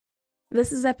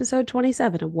This is episode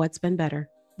 27 of What's Been Better.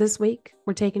 This week,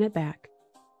 we're taking it back.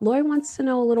 Lloyd wants to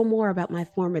know a little more about my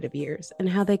formative years and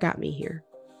how they got me here.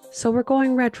 So we're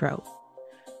going retro.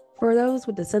 For those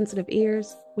with the sensitive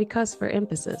ears, we cuss for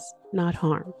emphasis, not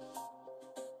harm.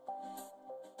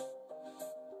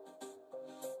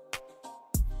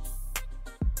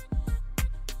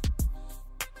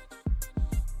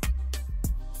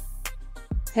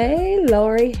 Hey,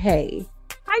 Lori. Hey.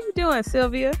 How you doing,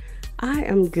 Sylvia? I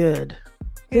am good.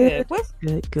 Good.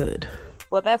 Good.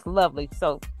 Well, that's lovely.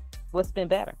 So, what's been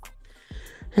better?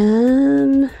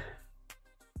 And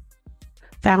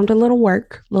found a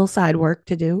little side work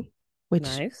to do, which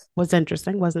Nice. was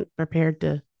interesting. Wasn't prepared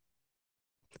to,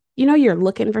 you're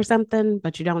looking for something,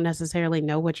 but you don't necessarily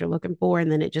know what you're looking for.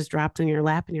 And then it just drops in your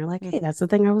lap and you're like, hey, Mhm. that's the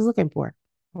thing I was looking for.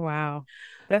 Wow.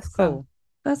 That's So cool.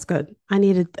 that's good. I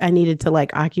needed to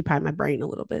like occupy my brain a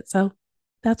little bit. So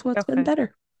that's what's been Okay.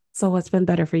 better. So what's been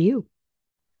better for you?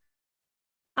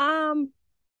 Um,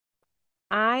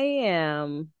 I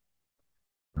am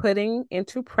putting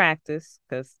into practice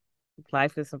because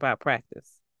life is about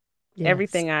practice. Yes.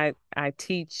 Everything I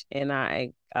teach and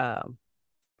I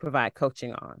provide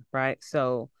coaching on, right?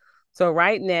 So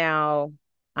right now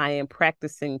I am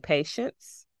practicing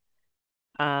patience.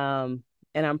 Um,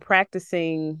 and I'm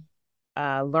practicing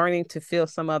learning to feel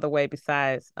some other way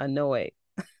besides annoyed.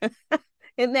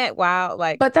 Isn't that wild?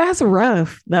 Like, But that's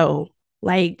rough though.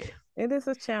 Like it is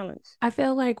a challenge. I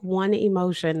feel like one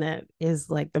emotion that is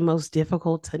like the most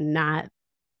difficult to not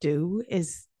do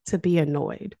is to be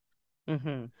annoyed.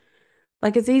 Mm-hmm.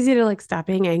 Like it's easy to like stop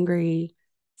being angry,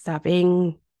 stop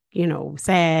being,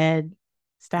 sad,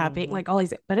 stop being Mm-hmm. like all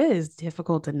these, but it is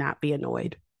difficult to not be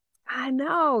annoyed. I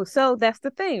know. So that's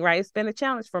the thing, right? It's been a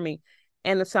challenge for me.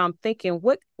 And so I'm thinking,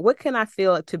 what can I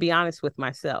feel to be honest with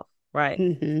myself, right?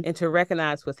 Mm-hmm. And to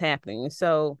recognize what's happening. And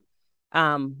so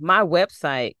my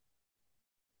website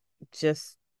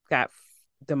just got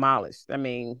demolished. I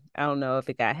mean, I don't know if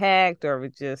it got hacked or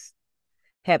if it just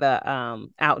had a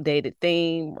outdated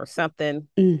theme or something,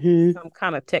 Mm-hmm. some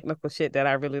kind of technical shit that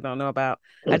I really don't know about.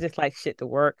 I just like shit to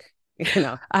work, I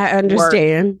work.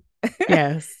 understand.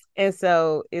 Yes. And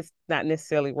so it's not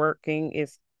necessarily working,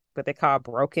 it's what they call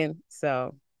broken.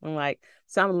 So I'm like,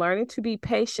 so I'm learning to be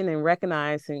patient and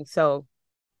recognizing. So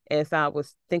as I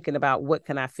was thinking about what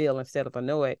can I feel instead of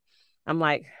annoyed, I'm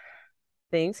like,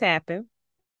 things happen,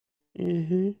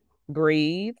 Mm-hmm.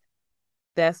 breathe.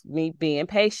 That's me being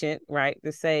patient, right?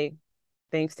 To say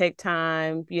things take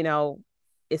time,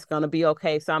 it's gonna be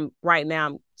okay. So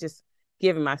I'm just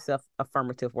giving myself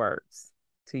affirmative words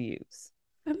to use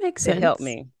That makes to help sense.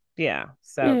 me. Yeah.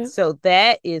 So Yeah. so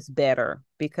that is better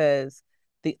because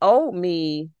the old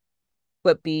me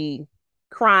would be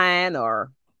crying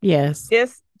or Yes.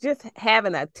 just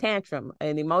having a tantrum,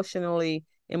 an emotionally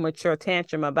immature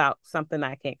tantrum about something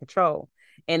I can't control.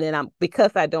 And then I'm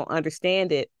because I don't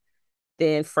understand it,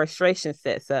 then frustration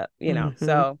sets up. Mm-hmm.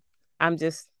 So I'm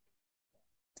just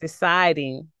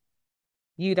deciding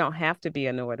you don't have to be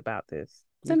annoyed about this.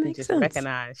 That You can makes just sense.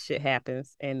 recognize shit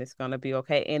happens and it's going to be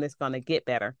okay and it's going to get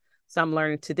better. So I'm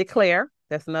learning to declare.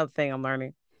 That's another thing I'm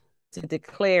learning to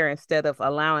declare instead of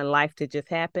allowing life to just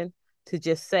happen, to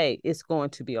just say it's going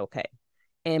to be okay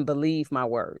and believe my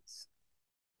words.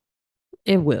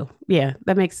 It will. Yeah.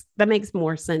 That makes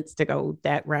more sense to go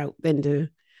that route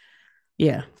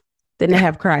yeah, than to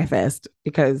have Cry Fest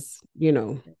because,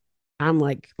 I'm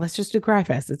like, let's just do Cry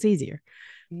Fest. It's easier.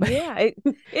 Yeah, it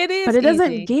But is it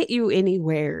doesn't easy. get you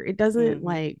anywhere. It doesn't Mm-hmm.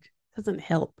 like doesn't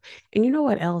help. And you know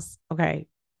what else? Okay.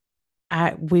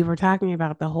 We were talking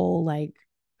about the whole like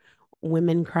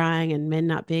women crying and men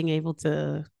not being able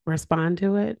to respond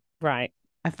to it. Right.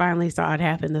 I finally saw it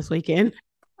happen this weekend.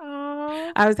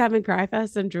 Oh, I was having Cry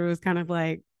Fest and Drew was kind of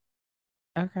like,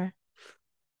 okay.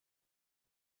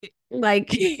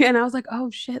 Like, and I was like, oh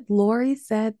shit, Lori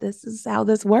said this is how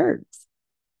this works.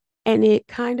 And it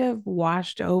kind of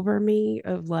washed over me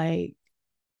of like,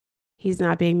 he's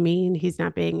not being mean. He's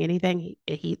not being anything.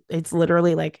 It's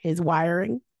literally like his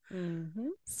wiring. hmm.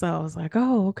 So I was like,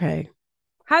 oh, okay.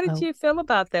 How did So, you feel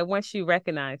about that once you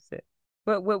recognized it?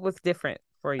 What was different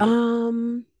for you?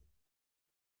 um,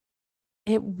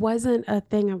 it wasn't a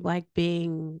thing of like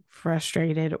being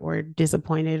frustrated or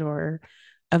disappointed or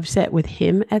upset with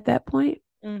him at that point.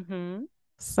 Mm-hmm.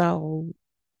 So,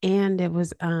 and it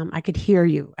was, I could hear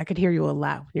you. I could hear you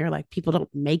aloud. You're like, people don't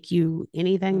make you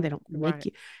anything. They don't make Right.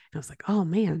 you. And I was like, oh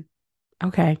man,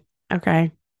 okay,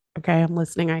 okay, okay. I'm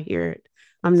listening. I hear it.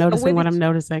 I'm So noticing what I'm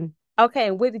noticing. okay,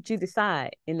 and what did you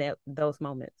decide in those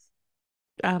moments?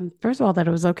 First of all, that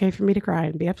it was okay for me to cry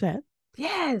and be upset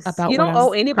Yes, about you what don't I owe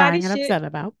was anybody crying and shit. upset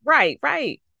about. Right,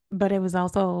 right. but it was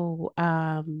also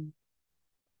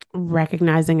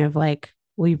recognizing of like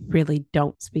we really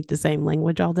don't speak the same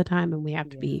language all the time, and we have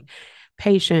to Yeah. be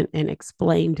patient and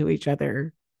explain to each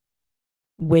other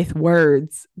with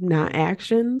words, not Mm-hmm.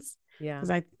 actions. Yeah. Because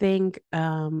I think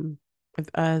with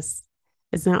us,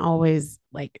 it's not always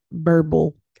like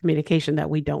verbal communication that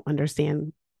we don't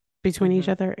understand between each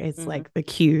Mm-hmm. other. It's Mm-hmm. like the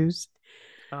cues.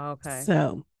 Okay.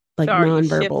 So like So are you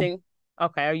nonverbal. shifting?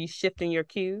 Okay. Are you shifting your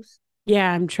cues?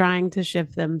 Yeah, I'm trying to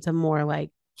shift them to more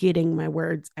like getting my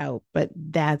words out, but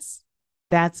that's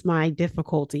my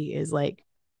difficulty is like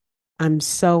I'm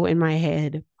so in my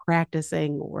head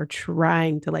practicing or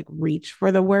trying to like reach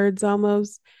for the words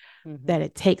almost Mm-hmm. that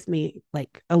it takes me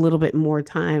like a little bit more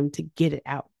time to get it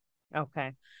out.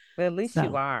 Okay. Well, at least you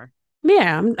So are.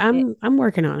 yeah, I'm And, I'm I'm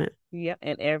working on it. yeah,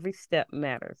 and every step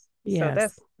matters. So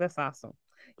Yes. that's awesome.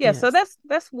 Yeah, so Yes.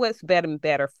 that's what's better and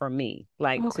better for me.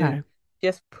 Like to Okay.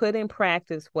 just put in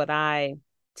practice what I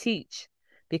teach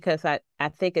because I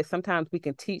think it sometimes we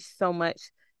can teach so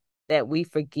much that we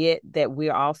forget that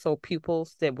we're also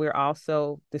pupils, that we're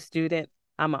also the student.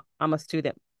 I'm a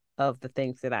student of the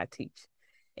things that I teach.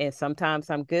 And sometimes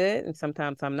I'm good and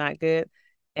sometimes I'm not good.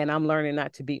 And I'm learning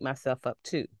not to beat myself up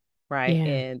too. Right.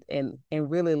 Yeah, And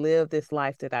really live this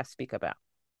life that I speak about.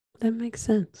 that makes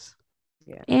sense.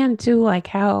 Yeah. And too, like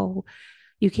how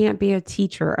you can't be a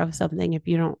teacher of something if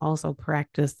you don't also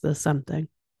practice the something.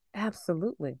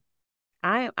 Absolutely.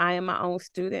 I am my own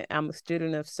student. I'm a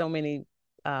student of so many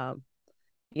um,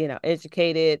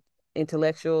 educated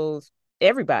intellectuals,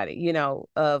 everybody,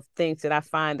 of things that I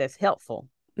find that's helpful.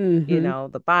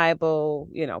 Mm-hmm. The Bible,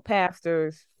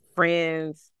 pastors,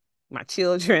 friends, my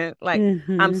children. Like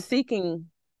I'm Mm-hmm. seeking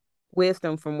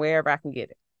wisdom from wherever I can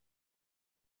get it.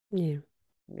 Yeah,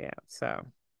 Yeah. So,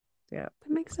 yeah. that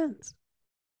makes sense.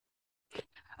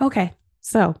 Okay.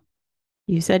 So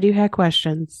you said you had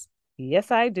questions.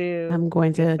 Yes, I do. I'm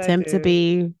going to Yes, I attempt to do.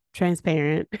 be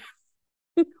transparent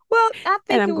Well, I and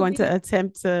think it I'm would going to be,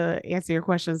 attempt to answer your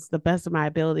questions to the best of my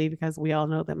ability because we all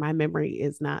know that my memory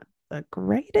is not the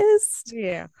greatest.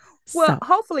 yeah. Well, So,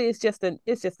 hopefully it's just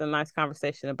a nice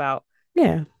conversation about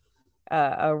yeah,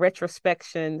 a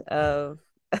retrospection of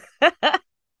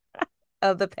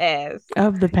of the past.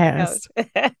 of the You know. past,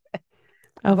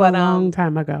 of a But long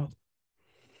time ago,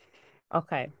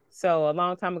 okay. So a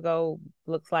long time ago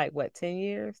looks like what, 10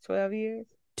 years, 12 years?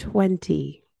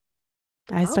 20.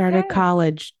 I started Okay.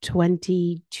 college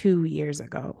 22 years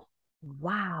ago,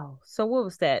 Wow. So what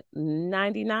was that?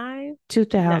 99? Not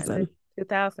 2000.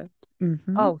 2000.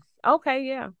 Mm-hmm. Oh, okay,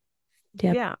 yeah.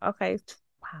 Yep. Yeah, okay.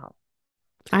 Wow.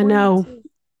 I know 22.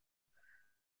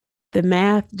 the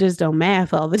math just don't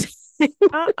math all the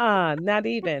time. Not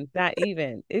even, not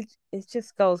even. It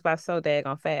just goes by so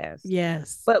daggone fast.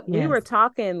 Yes. But we Yes. were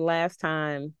talking last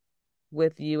time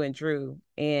with you and Drew,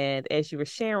 and as you were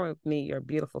sharing with me your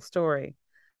beautiful story,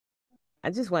 I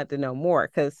just wanted to know more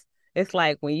because it's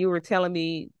like when you were telling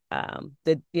me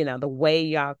the way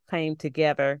y'all came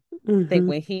together. I think Mm-hmm.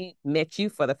 when he met you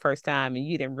for the first time and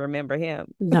you didn't remember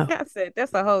him, No. I said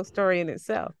that's a whole story in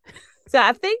itself. So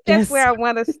I think that's where Yes. I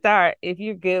want to start if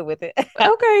you're good with it.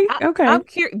 Okay. I'm Okay.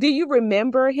 curious. Do you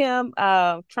remember him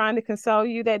trying to console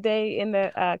you that day in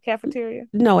the cafeteria?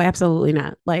 No, absolutely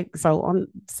not. Like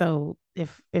so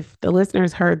if the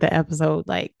listeners heard the episode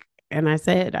like and I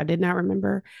said I did not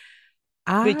remember,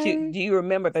 Did you I do you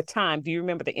remember the time? Do you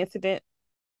remember the incident?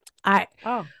 I Oh,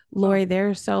 oh, Lori, there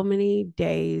are so many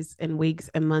days and weeks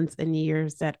and months and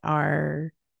years that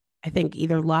are I think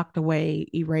either locked away,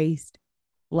 erased,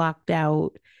 blocked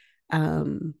out.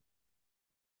 Um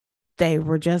they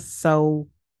were just so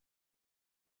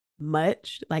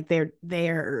much like they're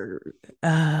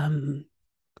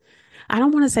I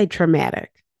don't want to say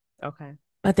traumatic, okay,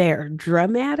 but they're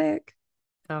dramatic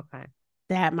okay.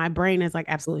 that my brain is like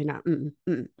absolutely not. Mm,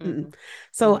 mm, mm. Mm-hmm.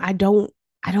 So Mm-hmm.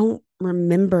 I don't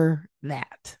remember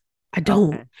that. I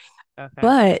don't. Okay. Okay.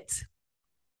 But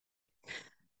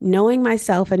knowing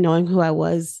myself and knowing who I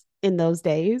was in those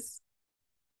days,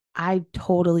 I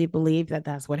totally believe that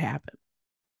that's what happened.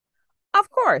 Of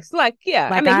course. Like, yeah. I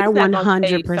Like mean, I he's not gonna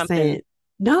say something. 100%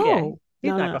 Yeah, no,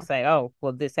 he's no, not gonna no. say, "Oh,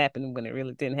 well, this happened when it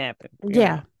really didn't happen."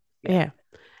 Yeah. Yeah. Yeah.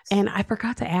 And I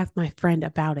forgot to ask my friend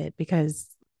about it because,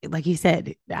 like you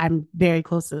said, I'm very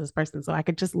close to this person. So I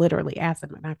could just literally ask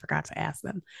them, and I forgot to ask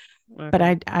them. But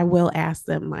Okay. I will ask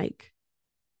them, like,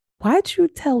 why'd you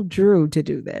tell Drew to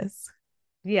do this?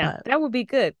 Yeah, But that would be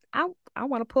good. I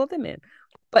want to pull them in.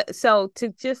 But so to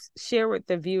just share with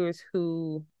the viewers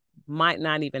who might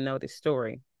not even know this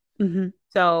story. mhm.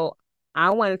 So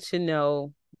I wanted to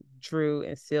know Drew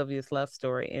and Sylvia's love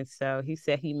story. And so he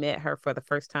said he met her for the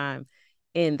first time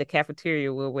in the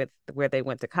cafeteria where they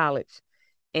went to college,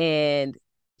 and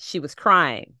she was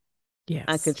crying Yes.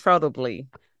 uncontrollably.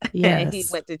 And he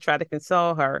Yes. went to try to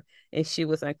console her, and she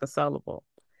was inconsolable.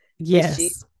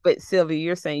 Yes. But Sylvia,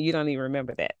 you're saying you don't even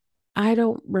remember that. I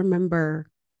don't remember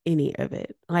any of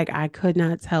it. Like, I could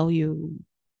not tell you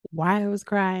why I was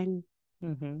crying.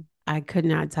 Mm-hmm. I could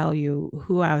not tell you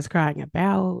who I was crying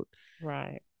about.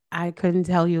 Right, I couldn't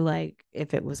tell you, like,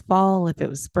 if it was fall, if it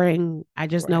was spring. I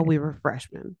just know right. we were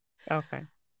freshmen. Okay.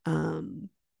 Um,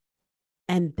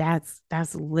 and that's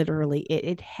literally it.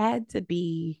 It had to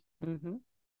be, Mm-hmm.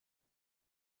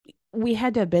 we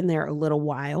had to have been there a little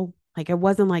while. Like, it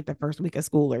wasn't like the first week of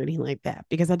school or anything like that,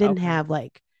 because I didn't Okay. have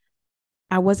like,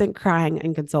 I wasn't crying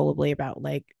inconsolably about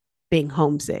like being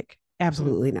homesick.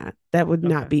 Absolutely Mm-hmm. not. That would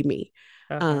not Okay. be me.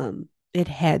 Okay. It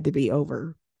had to be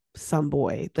over some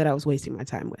boy that I was wasting my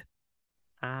time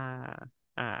Ah,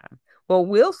 ah. Well,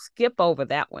 we'll skip over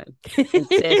that one, and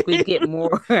since we with. get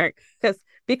more,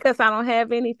 because I don't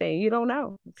have anything, you don't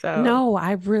know. So, No,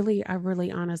 I really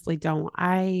honestly don't.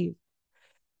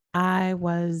 I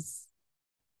was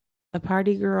a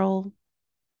party girl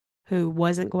who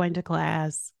wasn't going to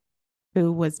class,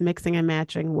 who was mixing and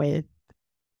matching with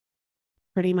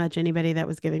pretty much anybody that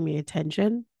was giving me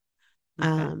attention. okay.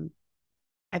 Um,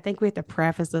 I think we have to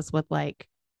preface this with like,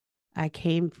 I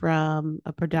came from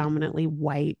a predominantly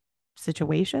white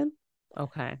situation,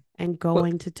 Okay. and Well,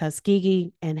 going to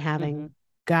Tuskegee and mm-hmm. having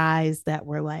guys that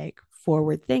were like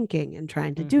forward thinking and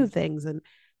trying to do Mm-hmm. things. And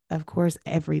of course,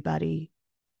 everybody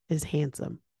is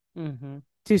handsome, Mm-hmm.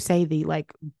 to say the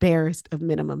like barest of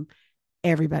minimum.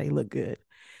 Everybody looked good.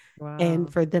 And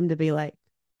Wow. for them to be like,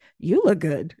 you look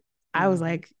good, I was Mm-hmm.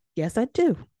 like, yes, I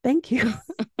do. Thank you.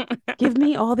 Give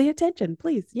me all the attention,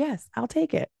 please. Yes, I'll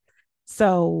take it.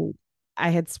 So I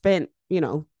had spent,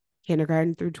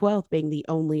 kindergarten through 12th being the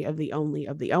only of the only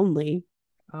of the only.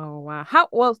 Oh, wow. How,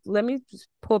 well, let me just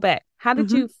pull back. How did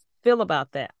Mm-hmm. you feel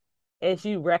about that as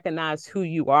you recognize who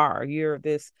you are? You're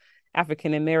this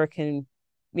African American,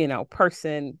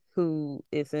 person who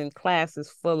is in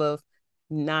classes full of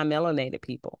non-melanated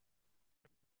people.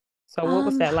 So what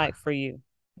was Um, that like for you?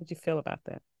 How did you feel about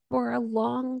that? for a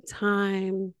long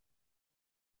time,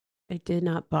 it did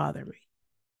not bother me.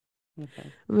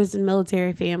 Okay. It was a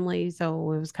military family,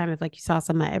 so it was kind of like you saw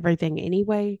some of everything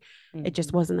anyway. It just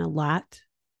Mm-hmm. wasn't a lot.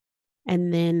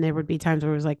 And then there would be times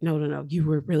where it was like, no, no, no, you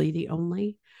were really the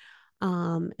only.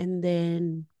 And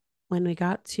then when we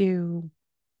got to,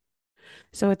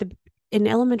 so at the in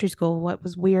elementary school, what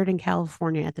was weird in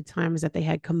California at the time is that they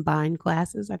had combined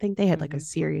classes. I think they had like a Mm-hmm.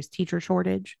 serious teacher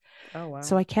shortage. Oh,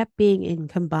 So wow. I kept being in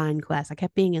combined class. I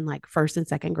kept being in like first and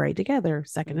second grade together,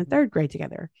 second and Mm-hmm. third grade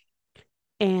together.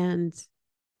 And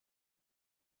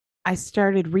I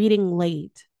started reading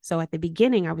late. So at the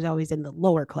beginning, I was always in the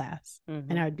lower class, and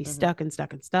Mm-hmm. I would be Mm-hmm. stuck and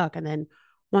stuck and stuck. And then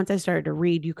once I started to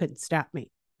read, you couldn't stop me.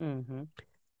 Mm-hmm.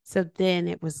 So then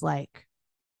it was like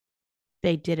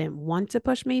they didn't want to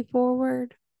push me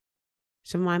forward.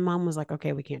 So my mom was like,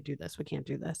 okay, we can't do this. We can't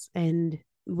do this. And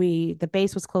the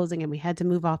base was closing and we had to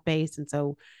move off base. And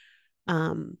so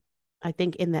um, I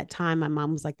think in that time, my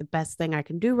mom was like, the best thing I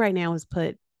can do right now is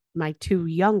put my two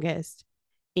youngest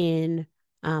in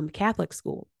Catholic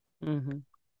school. Mm-hmm.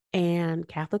 And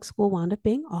Catholic school wound up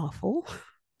being awful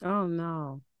Oh,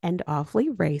 no. and awfully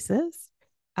racist.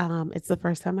 It's the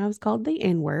first time I was called the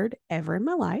N word ever in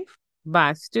my life.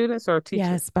 By students or teachers?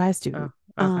 Yes, by a Oh, student.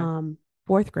 okay.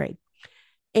 Fourth grade.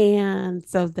 And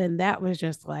so then that was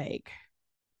just like,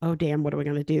 oh, damn, what are we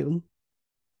going to do?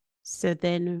 So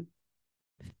then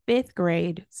fifth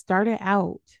grade started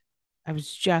out, I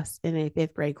was just in a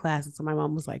fifth grade class. And so my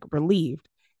mom was like relieved.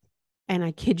 And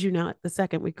I kid you not, the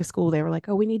second week of school, they were like,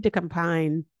 oh, we need to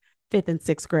combine fifth and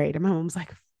sixth grade. And my mom was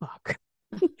like, fuck.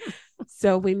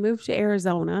 So we moved to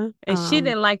Arizona. And she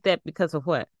didn't like that because of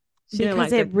what? She didn't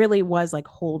Because like it that. really was like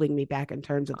holding me back in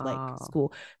terms of like Oh,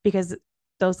 school, because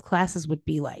those classes would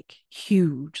be like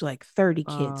huge, like 30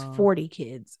 kids, oh, 40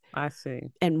 kids, I see.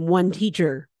 and one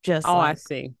teacher just Oh, I like,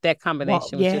 see. That well,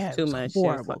 combination was just yeah, it too was much. It was like,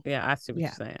 horrible. yeah, I see what Yeah.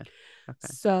 you're saying. Okay.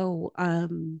 So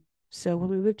when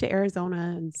we moved to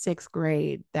Arizona in sixth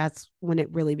grade, that's when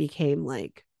it really became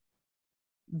like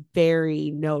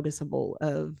very noticeable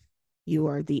of, you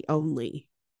are the only,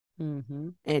 Mm-hmm.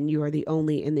 and you are the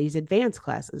only in these advanced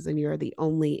classes, and you're the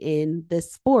only in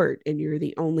this sport, and you're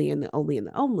the only and the only and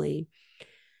the only.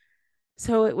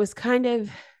 So it was kind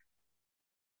of,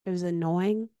 it was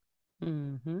annoying,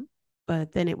 Mm-hmm.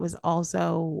 but then it was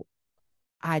also,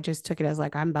 I just took it as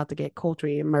like, I'm about to get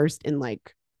culturally immersed in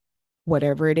like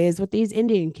whatever it is with these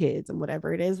Indian kids and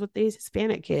whatever it is with these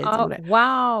Hispanic kids and Oh, whatever.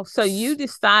 wow. So you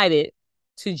decided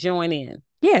to join in.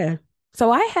 Yeah.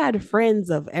 So I had friends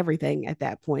of everything at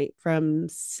that point from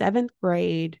seventh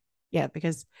grade. Yeah,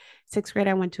 because sixth grade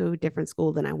I went to a different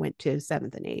school than I went to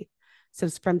seventh and eighth. So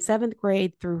it's from seventh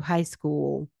grade through high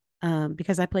school,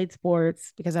 because I played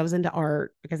sports, because I was into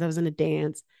art, because I was into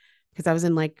dance, because I was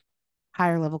in like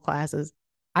higher level classes.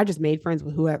 I just made friends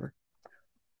with whoever.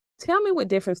 Tell me what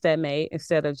difference that made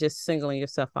instead of just singling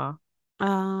yourself off.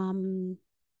 Um,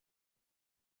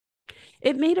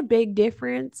 it made a big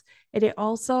difference. And it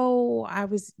also, I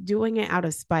was doing it out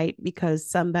of spite because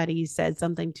somebody said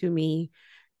something to me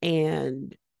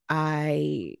and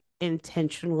I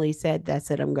intentionally said,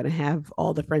 that's it. I'm going to have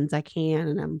all the friends I can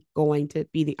and I'm going to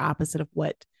be the opposite of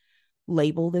what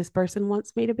label this person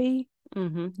wants me to be.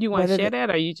 You want to Whether share the, that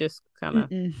or you just kind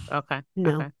of, okay,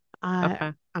 no, okay, I,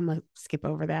 okay, I'm going to skip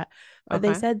over that. But they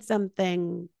okay. said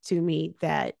something to me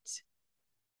that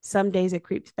some days it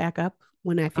creeps back up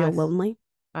when I I, feel lonely.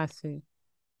 I see.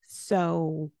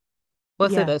 So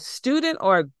Was it yeah, a student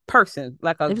or a person,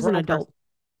 like a it was an grown person? adult.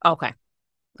 Okay,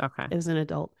 okay. It was an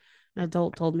adult. An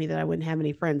adult told me that I wouldn't have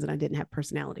any friends and I didn't have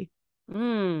personality.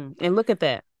 And look at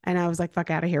that. And I was like,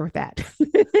 fuck out of here with that.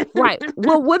 Right.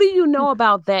 Well, what do you know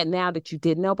about that now that you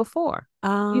didn't know before?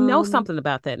 You know um, something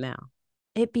about that now.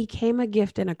 it became a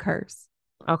gift and a curse.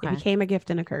 It Okay. became a gift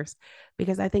and a curse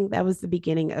because I think that was the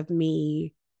beginning of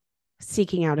me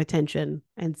seeking out attention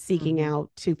and seeking Mm-hmm.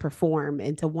 out to perform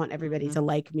and to want everybody Mm-hmm. to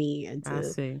like me and I to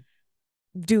see.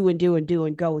 do and do and do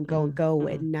and go and go and go Mm-hmm.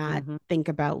 and not Mm-hmm. think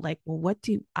about like, well, what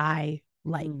do I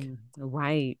like?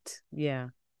 Right. Yeah.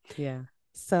 Yeah.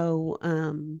 So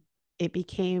it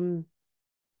became,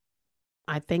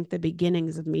 I think, the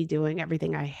beginnings of me doing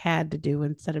everything I had to do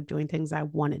instead of doing things I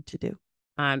wanted to do.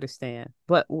 I understand.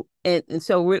 But and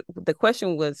so the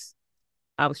question was,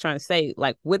 I was trying to say,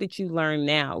 like, what did you learn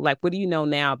now? Like, what do you know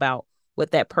now about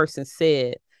what that person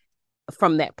said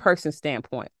from that person's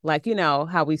standpoint? Like, you know,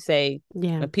 how we say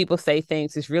Yeah. when people say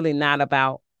things, it's really not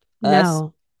about us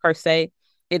No. per se.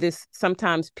 It is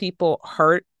sometimes people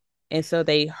hurt. And so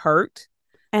they hurt,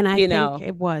 And I you think know.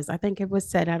 it was. I think it was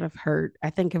said out of hurt. I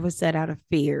think it was said out of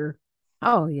fear.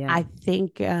 Oh, yeah. I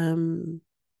think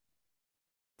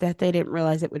that they didn't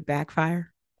realize it would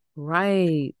backfire.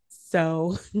 Right.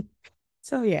 So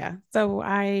so yeah. So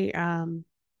I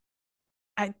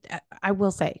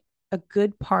will say a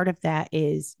good part of that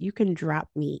is you can drop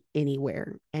me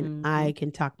anywhere and Mm-hmm. I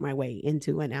can talk my way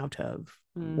into and out of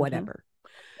Mm-hmm. whatever.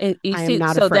 And you I am see,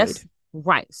 not so afraid. that's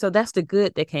right. So that's the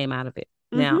good that came out of it.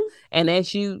 Now, Mm-hmm. and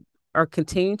as you are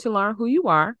continuing to learn who you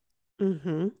are,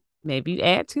 Mm-hmm. maybe you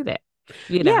add to that,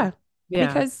 you know. Yeah.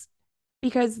 Yeah.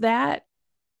 Because that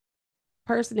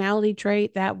personality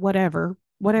trait, that whatever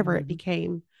it Mm-hmm.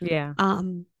 became, Yeah.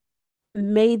 um,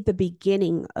 made the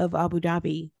beginning of Abu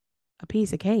Dhabi a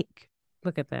piece of cake.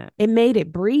 Look at that. It made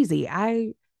it breezy.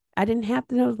 I didn't have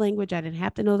to know the language. I didn't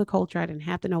have to know the culture. I didn't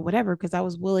have to know whatever because I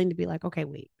was willing to be like, okay,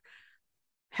 wait,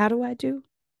 how do I do?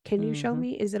 Can you show Mm-hmm.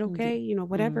 me? Is it okay?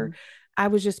 Whatever. Mm-hmm. I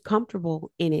was just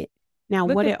comfortable in it. Now,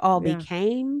 Look what at it all yeah.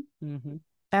 became, Mm-hmm.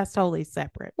 that's totally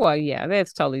separate. Well, yeah,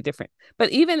 that's totally different.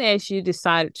 But even as you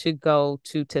decided to go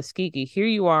to Tuskegee, here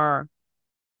you are,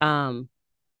 um,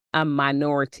 a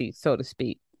minority, so to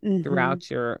speak, Mm-hmm. throughout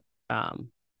your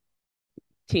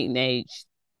teenage,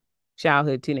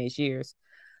 childhood, teenage years.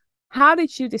 How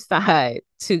did you decide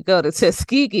to go to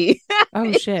Tuskegee?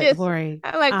 Oh It shit, just Lori.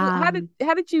 like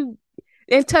how did you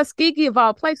in Tuskegee of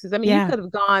all places? I mean, you Yeah, could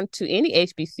have gone to any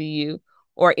HBCU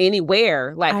or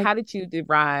anywhere. Like, I how did you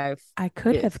derive I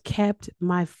could this? have kept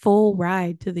my full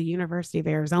ride to the University of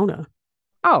Arizona.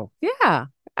 Oh, yeah,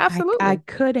 I absolutely.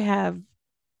 could have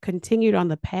continued on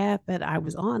the path that I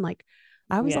was on. Like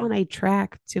I was Yeah, on a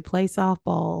track to play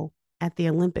softball at the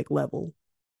Olympic level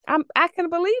I can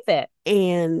believe that.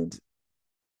 and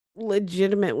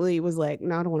legitimately was like,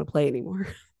 no, I don't want to play anymore.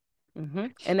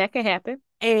 And that can happen.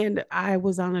 And I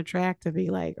was on a track to be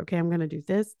like, okay, I'm going to do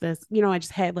this. I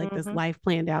just had like this hmm life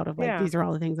planned out of like, Yeah, these are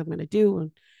all the things I'm going to do.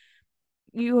 And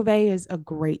U of A is a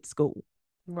great school,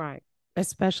 right.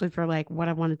 especially for like what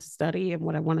I wanted to study and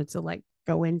what I wanted to like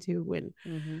go into. And,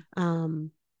 hmm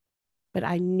um, but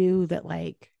I knew that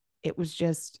like it was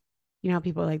just,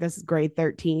 people are like, this is grade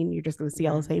 13. You're just going to see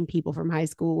all the Right, same people from high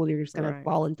school and you're just going to right,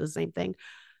 fall into the same thing.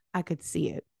 I could see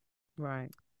it. right.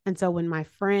 And so when my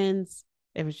friends,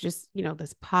 it was just,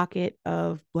 this pocket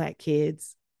of Black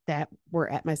kids that were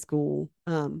at my school.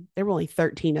 There were only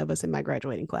 13 of us in my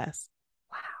graduating class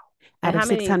Wow. out And of how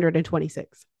many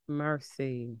 626.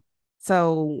 mercy?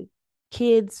 So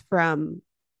kids from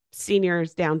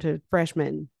seniors down to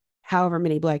freshmen, however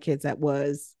many Black kids that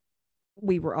was,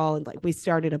 we were all in, like, we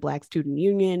started a Black student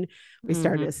union, we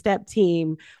started hmm a step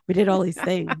team, we did all these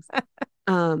things.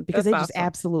 Because That's they just awesome.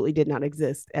 absolutely did not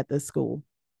exist at this school.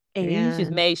 You just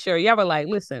And made sure y'all were like,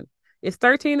 listen, it's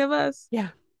 13 of us, yeah,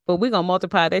 but we're gonna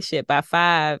multiply that shit by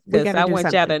 5 we because got to I do want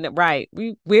y'all something. to right.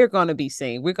 We're gonna be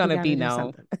seen. We're We gonna got to be do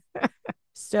known. something.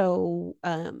 So,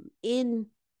 in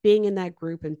being in that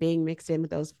group and being mixed in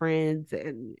with those friends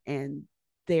and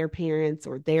their parents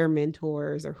or their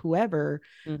mentors or whoever,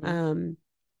 Mm-hmm. um,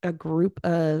 a group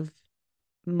of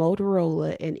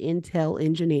Motorola and Intel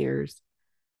engineers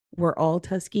were all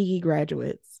Tuskegee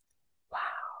graduates.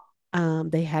 Wow.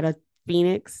 They had a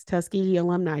Phoenix Tuskegee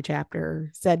alumni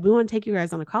chapter said, we want to take you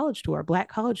guys on a college tour, a black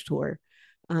college tour,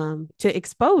 to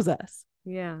expose us.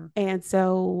 Yeah. And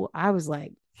so I was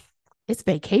like, it's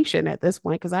vacation at this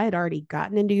point because I had already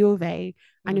gotten into U of A.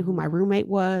 I knew who Mm-hmm. my roommate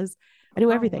was. I knew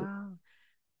Oh everything. wow.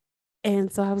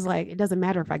 And so I was like, it doesn't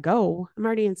matter if I go. I'm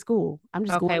already in school. I'm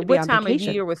just Okay. going to be What on time of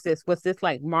vacation. year was this? Was this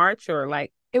like March or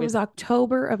like It was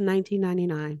October of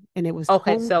 1999 and it was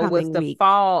okay, so it was homecoming the week.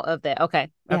 fall of that. Okay.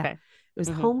 Yeah. Okay. It was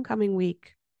Mm-hmm. homecoming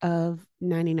week of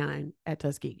 99 at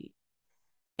Tuskegee.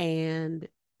 And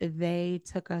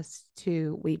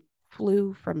we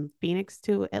flew from Phoenix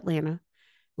to Atlanta.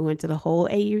 We went to the whole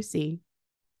AUC.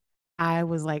 I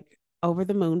was like over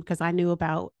the moon because I knew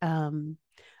about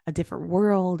a different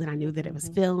world and I knew that it was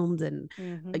Mm-hmm. filmed and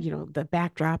Mm-hmm. the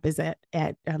backdrop is at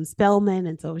Spelman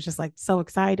and so it was just like so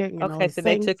exciting and all Okay, these so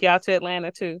they things. took y'all to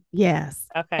Atlanta too. Yes.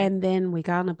 Okay. And then we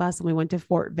got on a bus and we went to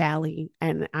Fort Valley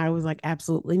and I was like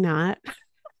absolutely not.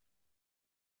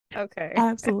 Okay.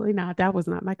 Absolutely not. That was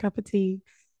not my cup of tea.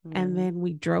 And Mm-hmm. then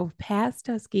we drove past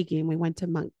Tuskegee and we went to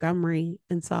Montgomery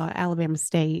and saw Alabama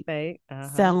State, State. Uh-huh.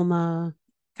 Selma,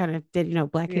 kind of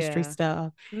did, Black history Yeah.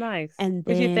 stuff. Nice. And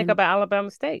What do you think then, about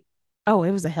Alabama State? oh, it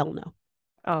was a hell no.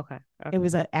 Oh, okay. It Okay.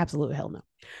 was an absolute hell no.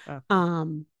 Okay.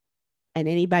 Um, and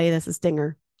anybody that's a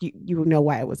stinger, you know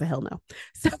why it was a hell no.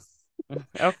 So,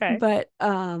 Okay. but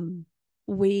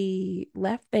we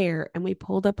left there and we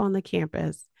pulled up on the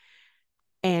campus.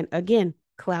 And again,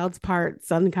 clouds part,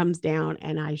 sun comes down,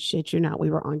 and I shit you not, we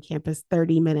were on campus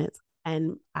 30 minutes.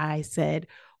 And I said,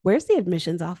 where's the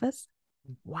admissions office?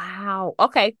 Wow.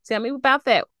 Okay. Tell me about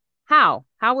that. How?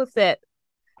 How was that?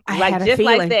 I Like had a just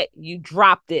like feeling. that, you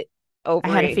dropped it I over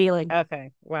had a it. feeling.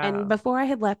 Okay. And Wow. before I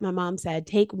had left, my mom said,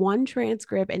 take one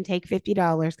transcript and take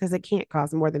 $50 because it can't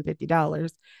cost more than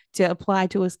 $50 to apply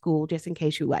to a school just in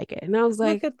case you like it. And I was Look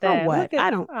like, at oh, that. what? Look at I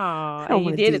oh, don't and you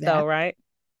want to did do it though, that. right?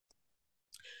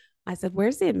 I said,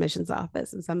 where's the admissions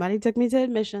office? And somebody took me to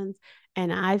admissions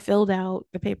and I filled out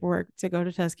the paperwork to go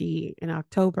to Tuskegee in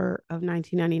October of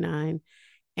 1999.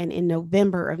 And in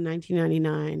November of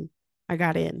 1999, I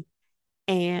got in.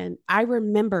 And I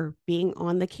remember being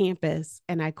on the campus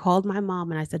and I called my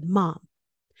mom and I said, Mom,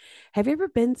 have you ever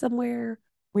been somewhere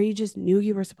where you just knew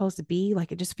you were supposed to be?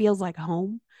 Like it just feels like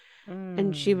home.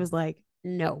 And she Mm. was like,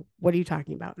 No, what are you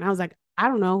talking about? And I was like, I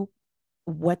don't know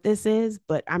what this is,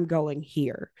 but I'm going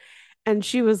here. And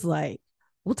she was like,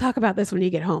 we'll talk about this when you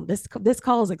get home. This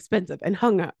call is expensive and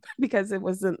hung up because it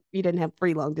wasn't you didn't have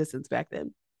free long distance back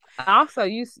then. Also,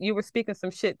 you were speaking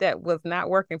some shit that was not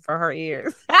working for her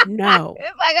ears. No.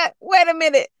 It's like, wait a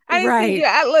minute, I didn't see you.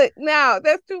 Right. I look no,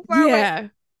 that's too far away. Yeah.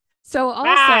 So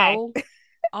Bye.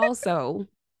 also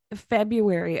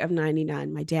February of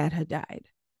 99 my dad had died.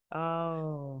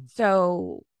 Oh.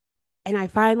 So and I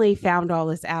finally found all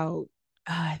this out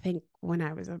I think when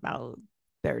I was about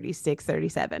 36,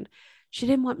 37. She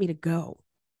didn't want me to go.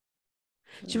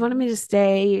 She wanted Mm-hmm. me to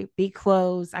stay, be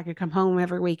close. I could come home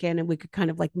every weekend and we could kind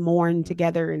of like mourn Mm-hmm.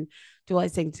 together and do all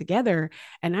these things together.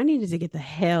 And I needed to get the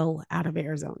hell out of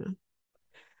Arizona.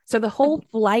 So the whole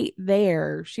flight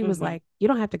there, she was Mm-hmm. like, you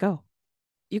don't have to go.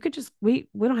 You could just we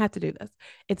don't have to do this.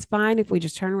 It's fine if we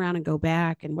just turn around and go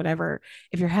back and whatever.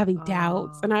 If you're having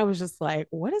doubts. And I Oh. was just like,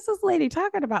 what is this lady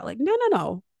talking about? Like, no, no,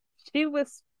 no. She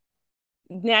was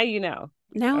now you know.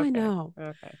 Now I Okay. know.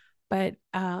 Okay. But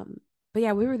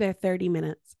yeah, we were there 30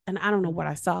 minutes and I don't know what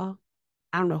Mm-hmm. I saw.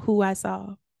 I don't know who I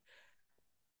saw.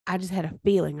 I just had a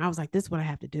feeling. I was like, this is what I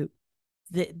have to do.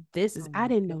 This is, Oh I my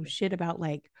didn't know goodness. shit about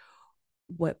like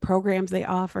what programs they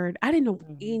offered. I didn't know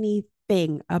Mm-hmm.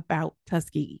 anything about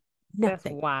Tuskegee. That's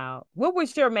Nothing. wild. What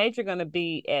was your major going to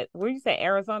be at? Where you say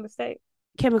Arizona State?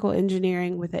 Chemical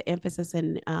engineering with an emphasis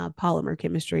in polymer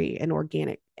chemistry and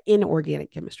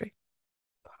inorganic chemistry,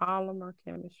 Polymer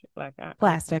chemistry. Like I okay.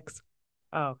 plastics,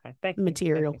 Oh, okay. Thank you. Thank you.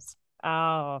 materials.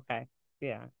 Oh, okay.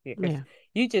 Yeah, yeah. Because Yeah.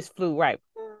 you just flew right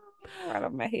over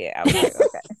my head. I was like,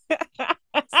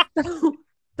 okay. So,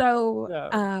 so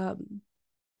So,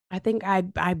 I think I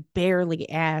barely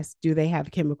asked, do they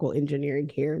have chemical engineering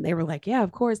here? And they were like, yeah,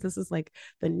 of course. This is like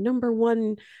the number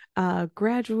one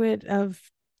graduate of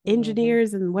Mm-hmm.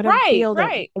 engineers in whatever Right, field or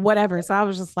right, whatever. So I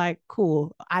was just like,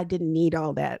 cool. I didn't need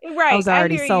all that. I right. was I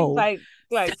already hear you. sold.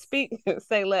 Like speak,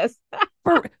 say less.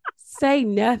 For say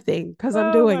nothing because I'm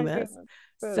Oh doing my this. goodness,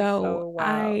 that's So so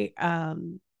wild.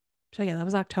 so yeah, that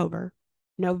was October.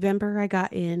 November I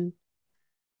got in.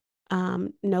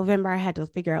 November I had to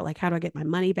figure out like how do I get my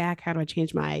money back? How do I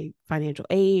change my financial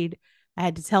aid? I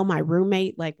had to tell my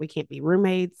roommate like we can't be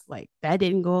roommates. Like that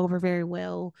didn't go over very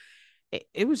well.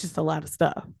 It was just a lot of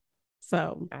stuff.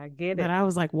 So, I get but it. I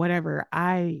was like, whatever.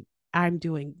 I'm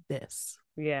doing this.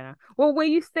 Yeah. Well,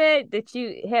 when you said that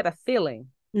you had a feeling,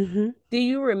 Mm-hmm. do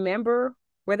you remember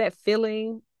where that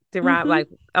feeling derived? Mm-hmm. Like,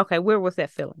 okay, where was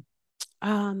that feeling?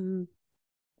 Um,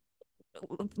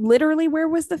 Literally, where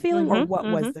was the feeling, or Mm-hmm. what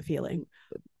was Mm-hmm. the feeling?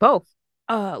 Both.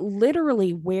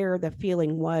 Literally where the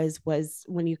feeling was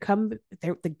when you come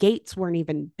there, the gates weren't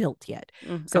even built yet.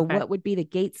 Mm, So okay. what would be the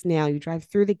gates now? You drive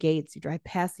through the gates, you drive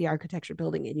past the architecture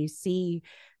building, and you see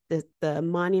the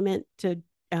monument to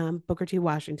Booker T.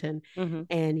 Washington, Mm-hmm.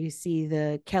 and you see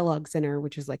the Kellogg Center,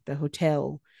 which is like the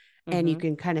hotel, and you Mm-hmm.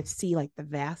 can kind of see like the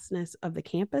vastness of the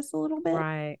campus a little bit.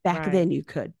 Right. Back Right. then you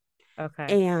could.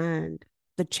 Okay. And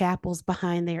the chapels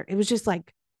behind there, it was just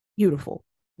like beautiful,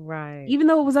 Right. even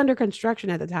though it was under construction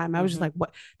at the time. I was just Mm-hmm. like,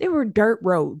 what? They were dirt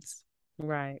roads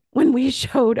Right. when we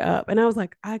showed up. And I was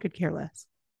like, I could care less.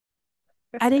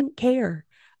 I didn't care.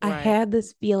 I Right. had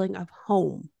this feeling of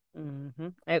home. Mm-hmm.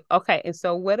 Okay. And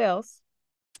so what else?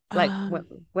 Like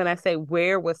Um, when I say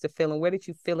where was the feeling, where did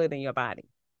you feel it in your body?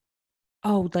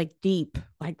 oh, like deep,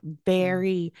 like Mm.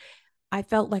 very, I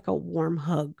felt like a warm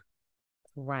hug.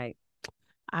 Right.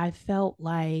 I felt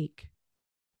like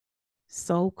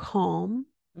so calm.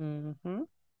 Mm-hmm.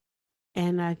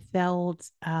 And I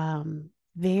felt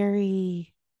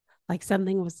very like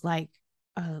something was like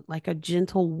a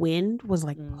gentle wind was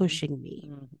like pushing me.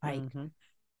 Mm-hmm. Like Mm-hmm.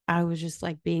 I was just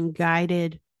like being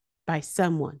guided by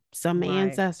someone, some Right.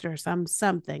 ancestor,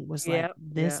 something was like, Yep.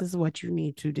 this Yep. is what you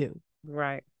need to do.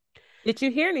 Right. Did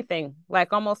you hear anything?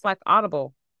 Like almost like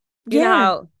audible. You know Yeah,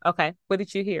 how, okay, what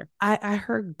did you hear? I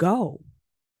heard go.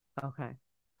 Okay.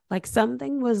 Like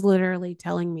something was literally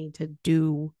telling me to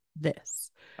do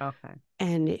this. Okay.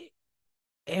 And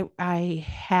I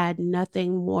had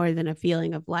nothing more than a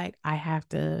feeling of like, I have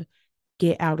to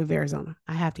get out of Arizona.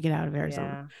 I have to get out of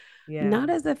Arizona. Yeah. Yeah. Not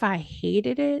as if I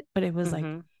hated it, but it was like,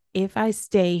 Mm-hmm. if I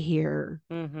stay here,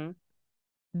 Mm-hmm.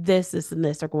 this and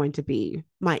this are going to be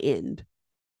my end.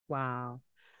 Wow.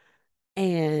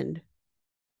 And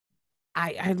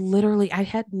I literally I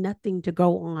had nothing to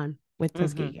go on with Mm-hmm.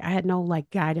 Tuskegee. I had no like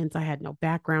guidance. I had no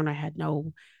background. I had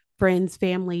no friends,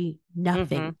 family, Mm-hmm.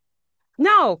 nothing.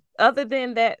 No, other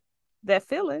than that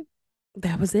feeling.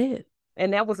 That was it.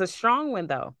 And that was a strong one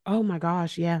though. Oh my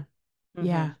gosh, yeah. Mm-hmm.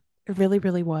 Yeah. It really,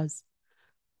 really was.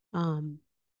 Um,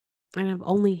 and I've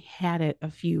only had it a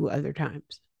few other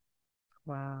times.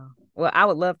 Wow. Well, I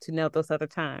would love to know those other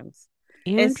times.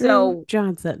 And Andrew so,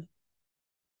 Johnson.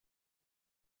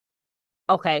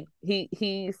 okay,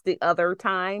 he's the other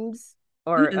times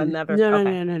or Mm-mm. another. No, no,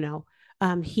 Okay. no, no,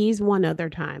 no. He's one other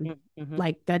time. Mm-hmm.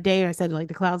 Like that day I said, like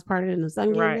the clouds parted and the sun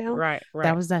came Right, down. right, That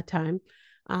right. was that time.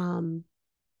 Um,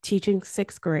 Teaching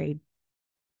sixth grade.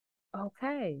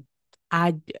 Okay.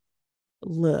 I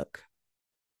look,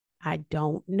 I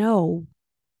don't know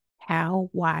how,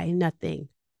 why, nothing.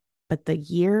 But the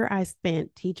year I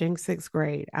spent teaching sixth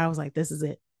grade, I was like, this is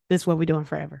it. This is what we're doing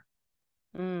forever.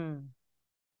 Mm.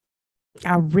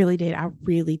 I really did. I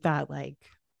really thought like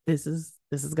this is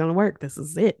gonna work. This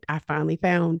is it. I finally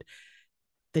found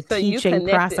the So you teaching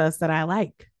connected. process that I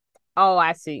like. Oh,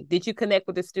 I see. Did you connect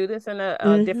with the students in a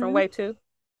different Mm-hmm. way too?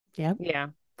 Yep. Yeah.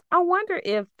 I wonder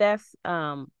if that's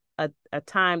a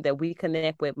time that we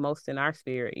connect with most in our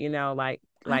spirit, I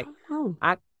like don't know.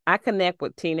 I I connect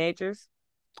with teenagers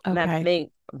and I Okay.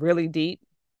 think really deep,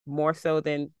 more so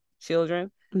than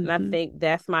children. And I Mm-hmm. think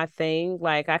that's my thing.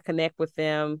 Like I connect with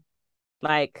them.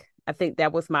 Like I think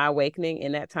that was my awakening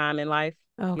in that time in life,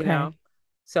 you know. Okay.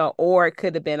 So or it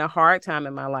could have been a hard time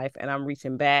in my life and I'm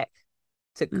reaching back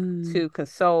to Mm, to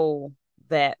console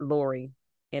that Lori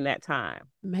in that time,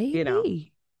 you know.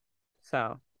 maybe.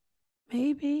 So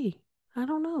Maybe. I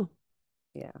don't know.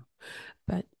 yeah,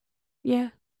 But yeah,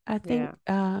 I think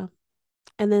yeah.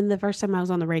 and then the first time I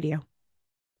was on the radio,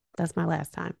 that's my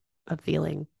last time of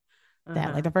feeling that. Like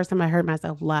Uh-huh. the first time I heard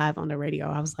myself live on the radio,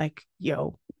 I was like,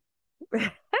 yo,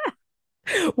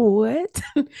 what?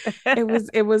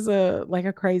 It was a like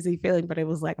a crazy feeling, but it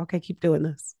was like, okay, keep doing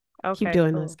this. Keep Okay,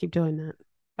 doing this. cool. Keep doing that.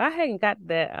 I hadn't got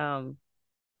that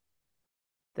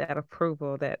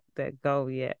approval, that go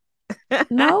yet. I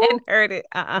No? hadn't heard it.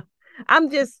 I'm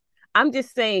just I'm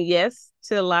just saying yes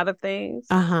to a lot of things.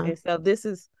 Uh-huh. And so this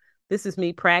is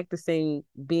me practicing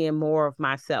being more of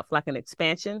myself, like an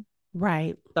expansion.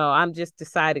 Right. So I'm just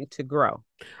deciding to grow.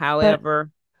 But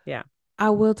However, yeah. I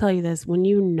will tell you this, when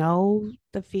you know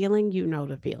the feeling, you know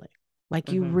the feeling.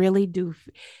 Like you Hmm. really do.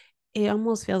 It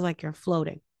almost feels like you're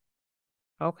floating.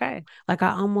 Okay. Like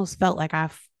I almost felt like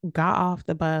got off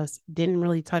the bus, didn't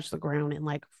really touch the ground, and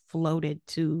like floated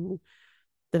to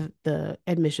the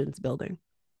admissions building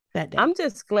that day. I'm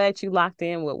just glad you locked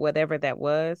in with whatever that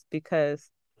was because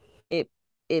it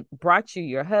it brought you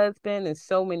your husband and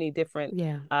so many different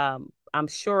Yeah. I'm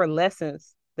sure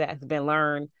lessons that has been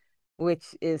learned, which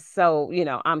is so,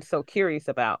 I'm so curious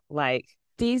about like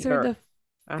These are your the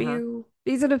uh-huh.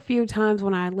 these are the few times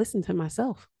when I listen to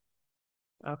myself.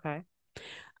 Okay.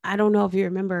 I don't know if you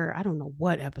remember, I don't know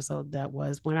what episode that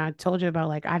was when I told you about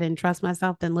like I didn't trust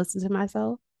myself, then listen to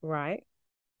myself. Right.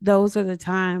 Those are the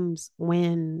times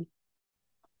when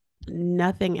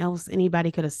nothing else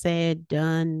anybody could have said,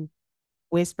 done,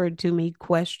 whispered to me,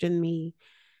 questioned me,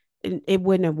 it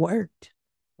wouldn't have worked.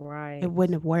 It Right.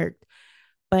 wouldn't have worked.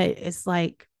 But it's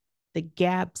like the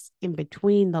gaps in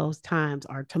between those times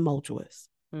are tumultuous.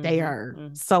 They Mhm. are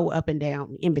Mhm. so up and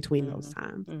down in between those Mhm.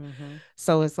 times. Mhm.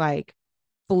 So it's like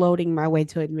floating my way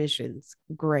to admissions,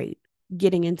 great.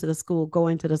 Getting into the school,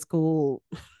 going to the school,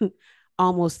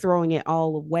 almost throwing it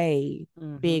all away,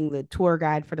 Mhm. being the tour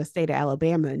guide for the state of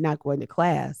Alabama and not going to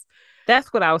class.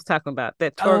 That's what I was talking about.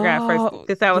 That tour guide first, Oh,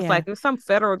 because I was yeah. like, it was some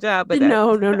federal job, but that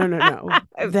No, no, no, no, no.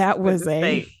 it's That with was the a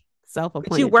state. self But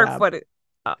you appointed work job. for the.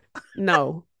 Oh,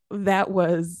 No, that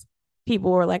was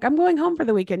people were like, I'm going home for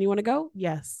the weekend. You want to go?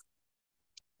 Yes.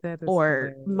 that is Or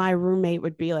hilarious. my roommate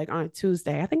would be like on a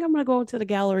Tuesday, I think I'm going to go to the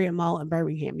Galleria Mall in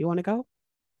Birmingham. You want to go?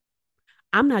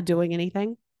 I'm not doing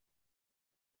anything.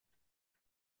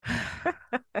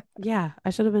 Yeah, I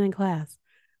should have been in class.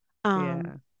 Um,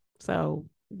 Yeah. so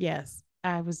yes,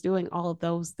 I was doing all of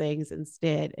those things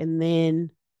instead. And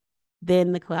then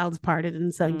the clouds parted and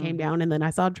the sun came Mhm. down and then I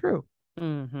saw Drew.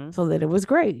 Mhm. So that it was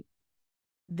great.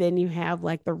 Then you have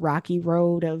like the rocky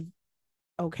road of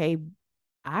okay,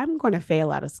 I'm going to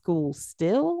fail out of school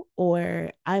still,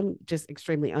 or I'm just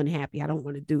extremely unhappy. I don't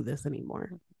want to do this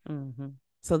anymore. Mhm.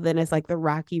 So then it's like the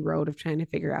rocky road of trying to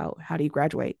figure out how do you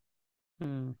graduate?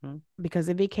 Mhm. Because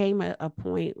it became a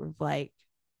point of like,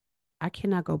 I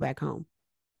cannot go back home.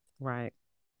 Right.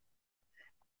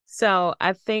 So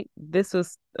I think this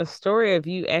was a story of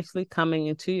you actually coming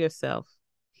into yourself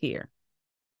here.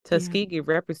 Yeah. Tuskegee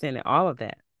represented all of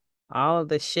that, all of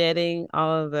the shedding,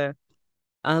 all of the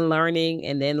unlearning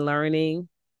and then learning,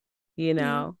 you Yeah.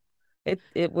 know.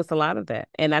 It was a lot of that.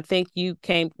 And I think you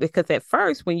came because at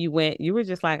first when you went, you were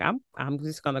just like, I'm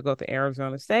just gonna go to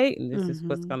Arizona State and this is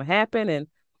what's Mm-hmm. gonna happen.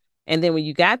 And then when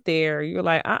you got there, you're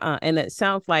like, And it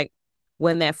sounds like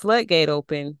when that floodgate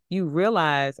opened, you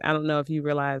realized, I don't know if you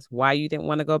realized why you didn't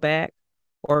want to go back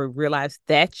or realized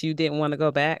that you didn't want to go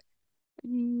back.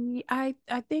 I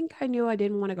think I knew I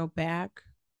didn't want to go back.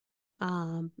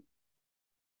 Um,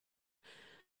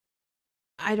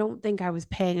 I don't think I was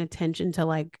paying attention to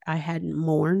like I hadn't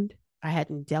mourned. I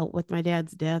hadn't dealt with my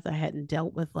dad's death. I hadn't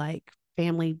dealt with like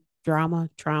family drama,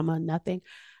 trauma, nothing.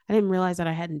 I didn't realize that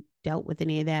I hadn't dealt with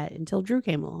any of that until Drew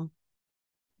came along.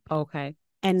 Okay.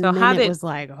 So And then how it did was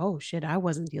like, oh shit, I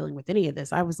wasn't dealing with any of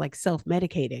this. I was like self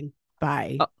medicating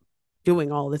by uh,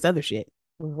 doing all this other shit.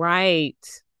 right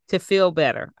to feel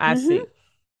better? I Mm-hmm. see.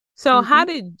 So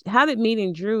Mm-hmm. how did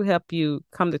meeting Drew help you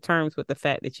come to terms with the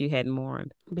fact that you had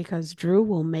mourned? Because Drew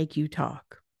will make you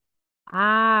talk.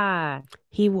 Ah,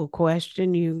 He will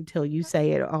question you till you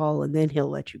say it all and then he'll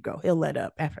let you go. He'll let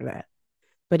up after that.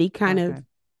 But he kind of okay.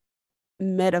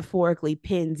 metaphorically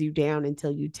pins you down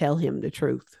until you tell him the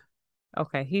truth.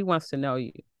 Okay. He wants to know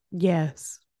you.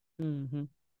 Yes. Mm-hmm.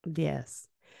 Yes.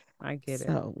 I get it.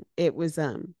 So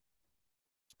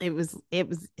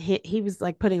he was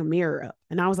like putting a mirror up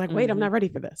and I was like, wait, I'm Mm-hmm. not ready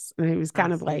for this. And he was I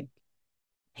kind of like see.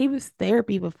 he was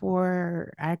therapy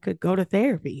before I could go to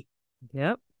therapy.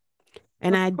 Yep.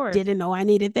 And Of I course. didn't know I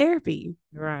needed therapy.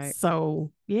 Right.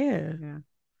 So yeah. Yeah.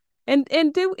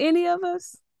 And do any of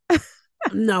us?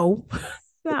 No.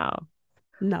 No.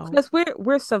 No. Because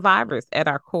we're survivors at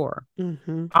our core.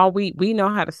 Mm-hmm. All we know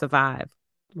how to survive.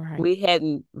 Right. We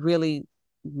hadn't really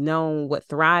known what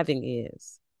thriving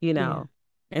is. Yeah.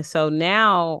 And so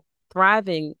now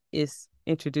thriving is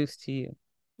Yeah. introduced to you,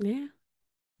 Yeah.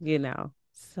 you know.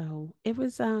 So it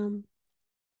was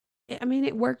I mean,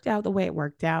 it worked out the way it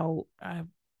worked out. I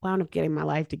wound up getting my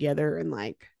life together and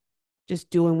like just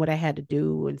doing what I had to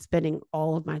do and spending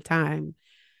all of my time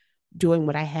doing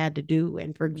what I had to do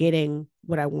and forgetting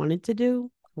what I wanted to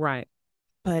do. Right.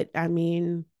 But I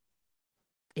mean,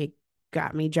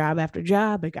 got me job after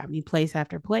job. It got me place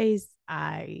after place.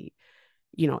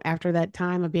 After that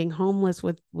time of being homeless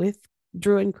with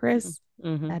Drew and Chris,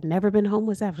 Mm-hmm. I'd never been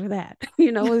homeless after that.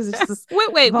 It's just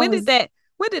Wait, I've always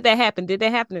when did that happen? Did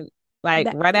that happen like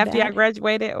that right after y'all that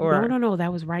graduated no, or? no, no,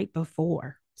 that was right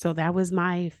before. So that was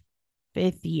my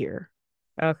fifth year.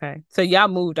 Okay. So y'all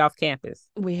moved off campus.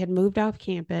 We had moved off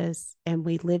campus and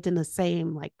we lived in the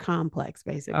same like complex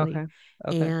basically. Okay.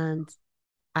 Okay. And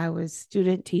I was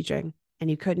student teaching, and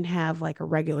you couldn't have like a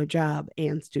regular job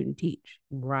and student teach.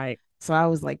 Right. So I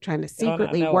was like trying to Don't I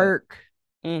secretly know it? work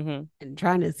Mm-hmm. and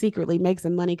trying to secretly make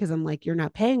some money because I'm like, you're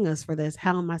not paying us for this.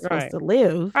 How am I supposed Right. to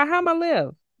live? How am I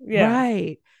live? Yeah.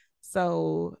 Right.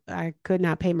 So I could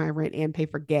not pay my rent and pay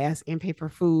for gas and pay for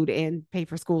food and pay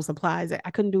for school supplies. I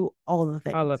couldn't do all the All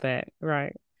things. of that.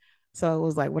 Right. So it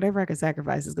was like, whatever I could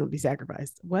sacrifice is going to be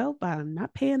sacrificed. Well, I'm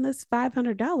not paying this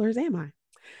 $500, am I?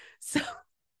 So,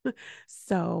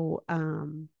 so,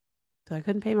 um, so I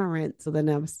couldn't pay my rent. So then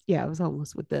I was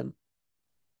homeless with them.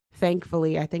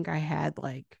 Thankfully, I think I had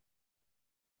like,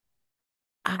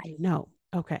 I know.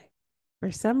 Okay.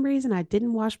 For some reason, I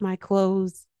didn't wash my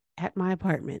clothes at my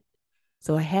apartment.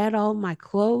 So I had all my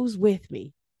clothes with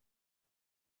me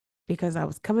because I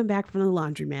was coming back from the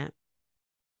laundromat.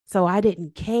 So I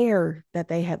didn't care that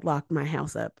they had locked my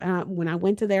house up. When I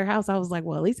went to their house, I was like,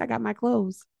 well, at least I got my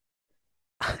clothes.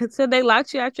 So they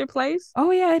locked you at your place?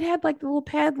 Oh, yeah. It had like the little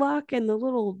padlock and the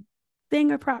little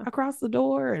thing across the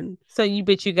door. And So you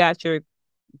got your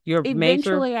major.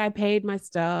 eventually I paid my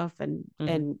stuff and Mm-hmm.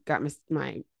 and got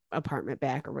my apartment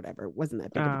back or whatever. It wasn't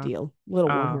that big of a Oh, deal. Little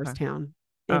one oh, horse okay. town.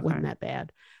 It Okay. wasn't that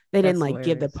bad. They didn't That's like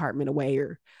give the hilarious. apartment away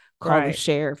or call the Right.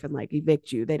 sheriff and like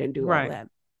evict you. They didn't do all Right. that.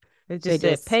 It They just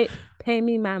said just pay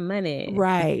me my money.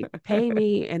 right, pay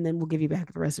me and then we'll give you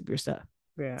back the rest of your stuff.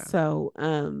 Yeah.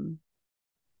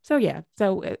 So yeah,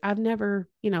 so I've never,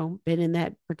 been in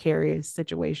that precarious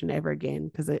situation ever again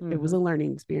because it was Mm-hmm. a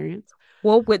learning experience.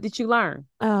 Well, what did you learn?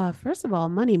 First of all,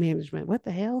 money management. What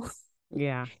the hell?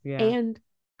 Yeah, yeah. And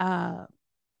uh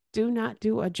do not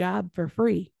do a job for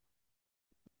free.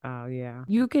 Oh, yeah.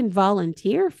 You can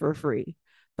volunteer for free,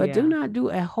 but do Yeah. not do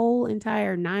a whole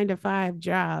entire 9 to 5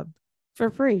 job for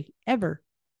free ever.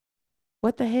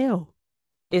 What the hell?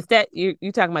 Is that you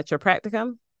talking about your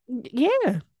practicum?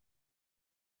 Yeah.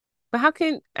 But how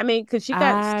can I mean, because you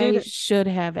got I student. should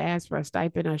have asked for a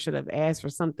stipend. I should have asked for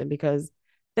something because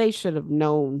they should have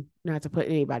known not to put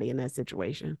anybody in that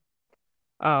situation.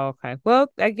 Oh, okay.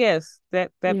 Well, I guess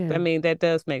that I Yeah. mean that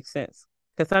does make sense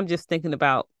because I'm just thinking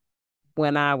about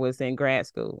when I was in grad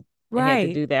school and had to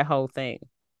Right. do that whole thing.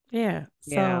 Yeah.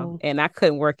 Yeah, So, and I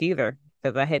couldn't work either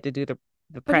because I had to do the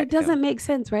but it practicum. doesn't make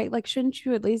sense, right? Like, shouldn't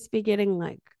you at least be getting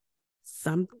like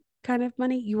some kind of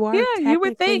money? You are Yeah, you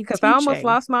would think technically because I almost teaching.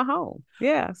 lost my home.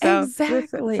 Yeah, so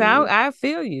Exactly. I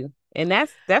feel you, and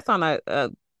that's on a,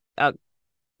 a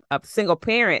single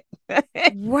parent,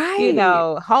 Right.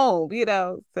 home.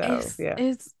 So It's yeah,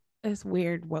 it's it's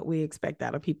weird what we expect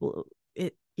out of people. Yeah.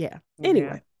 yeah.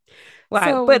 Anyway. Right,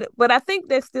 So, but I think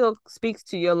that still speaks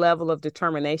to your level of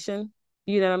determination.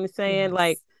 You know what I'm saying?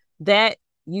 Like yes. that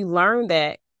you learned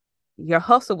that your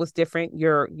hustle was different,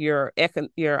 your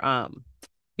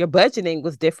budgeting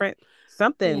was different.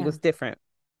 Something Yeah. was different.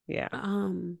 Yeah.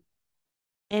 Um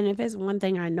And if it's one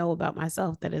thing I know about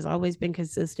myself that has always been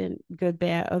consistent, good,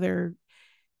 bad, other,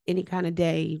 any kind of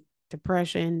day,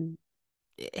 depression,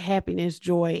 happiness,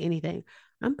 joy, anything,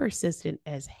 I'm persistent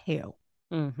as hell,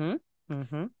 Mm-hmm.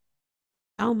 Mm-hmm.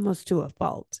 almost to a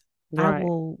fault. I Right.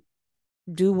 will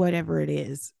do whatever it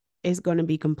is. It's going to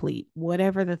be complete,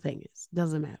 whatever the thing is,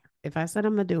 doesn't matter. If I said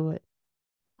I'm going to do it,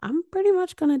 I'm pretty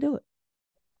much going to do it.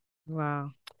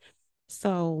 Wow.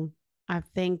 So I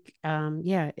think,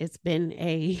 yeah, it's been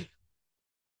a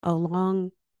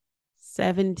long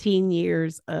 17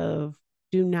 years of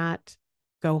do not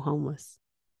go homeless,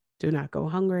 do not go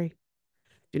hungry,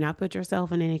 do not put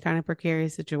yourself in any kind of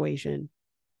precarious situation.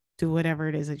 Do whatever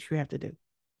it is that you have to do.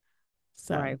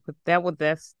 So, Right. But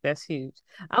that's huge.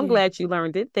 I'm yeah. glad you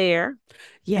learned it there.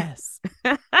 Yes.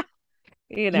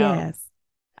 you know, Yes.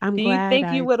 I'm do you glad think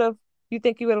I, you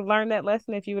think you would have learned that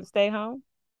lesson if you would have stayed home?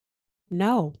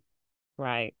 no,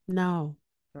 Right. no,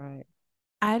 Right.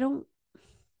 I don't,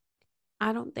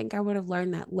 I don't think I would have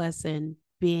learned that lesson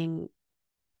being,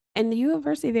 and the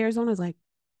University of Arizona is like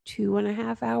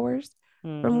 2.5 hours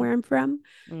from Mm-hmm. where I'm from.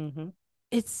 Mm-hmm.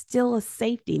 It's still a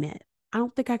safety net. I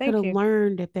don't think I could Thank have you.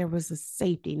 learned if there was a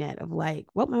safety net of like,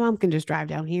 well, my mom can just drive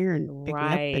down here and pick me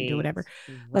up and do Right. whatever.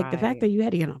 Like the fact Right. that you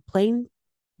had to get on a plane,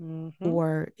 Mm-hmm.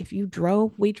 or if you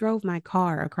drove, we drove my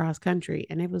car across country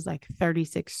and it was like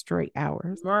 36 straight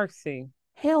hours. Mercy.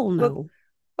 Hell Look, no.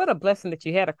 what a blessing that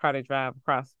you had a car to drive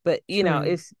across. But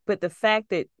True. but the fact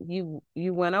that you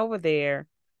went over there,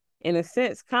 in a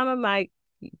sense, kind of like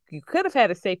you could have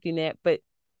had a safety net, but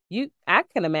I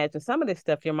can imagine some of this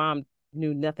stuff your mom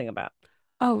knew nothing about.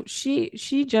 Oh, she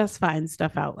just finds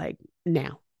stuff out like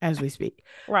now as we speak.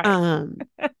 Right. Um,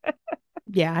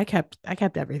 yeah, I kept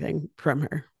everything from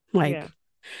her. Yeah. Like,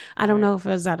 I don't Right. know if it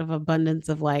was out of abundance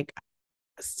of like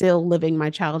still living my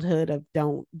childhood of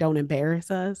don't embarrass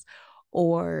us,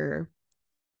 or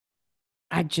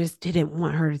I just didn't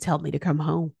want her to tell me to come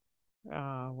home.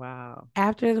 Oh, wow.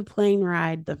 After the plane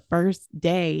ride, the first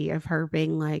day of her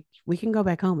being like, we can go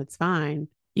back home, it's fine.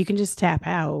 You can just tap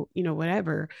out,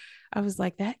 whatever. I was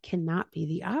like, that cannot be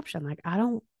the option. Like, I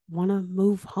don't want to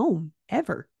move home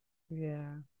ever. Yeah.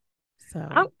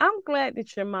 I'm So, I'm glad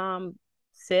that your mom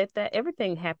said that.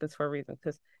 Everything happens for a reason,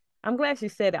 because I'm glad she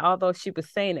said it, although she was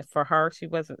saying it for her, she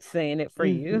wasn't saying it for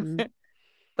you. mhm.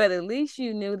 But at least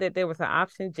you knew that there was an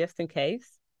option just in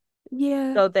case,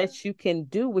 Yeah, so that you can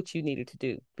do what you needed to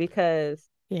do. Because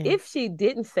yeah. if she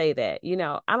didn't say that,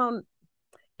 I don't,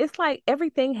 it's like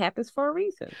everything happens for a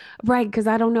reason. Right. Cause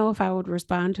I don't know if I would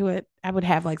respond to it. I would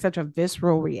have like such a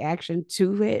visceral reaction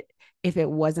to it if it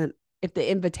wasn't, if the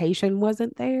invitation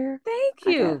wasn't there, Thank I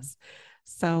you. guess.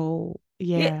 So,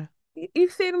 Yeah. yeah. You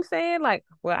see what I'm saying? Like,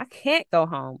 well, I can't go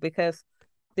home because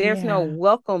there's no Yeah.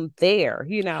 welcome there.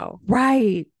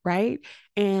 Right. Right.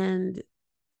 And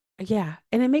yeah.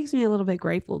 And it makes me a little bit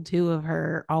grateful too of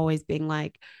her always being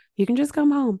like, you can just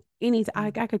come home.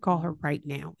 I could call her Mm-hmm. right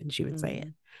now and she would say it. Mm-hmm.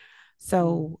 Mm-hmm.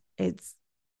 So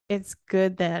it's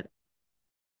good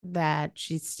that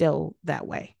she's still that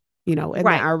way, and that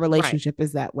Right, our right. relationship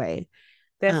is that way.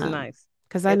 That's Um, nice.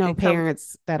 because I know It comes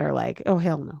parents that are like, oh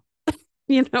hell no,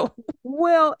 you know.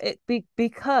 well,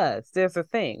 because there's a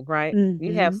thing, right?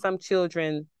 You have Mm-hmm. some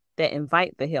children that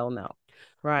invite the hell no,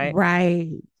 right?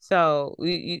 Right. So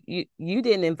you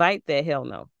didn't invite that hell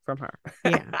no from her.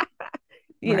 Yeah.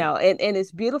 Right. And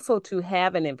it's beautiful to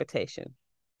have an invitation.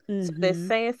 So they're Mm-hmm.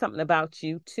 saying something about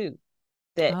you too,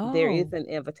 that there is Oh, an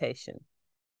invitation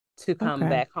to come okay.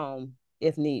 back home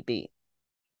if need be.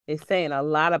 It's saying a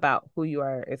lot about who you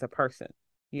are as a person,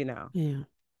 you know.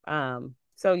 Yeah.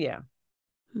 So yeah.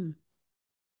 Hmm.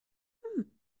 Hmm.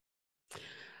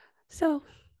 So,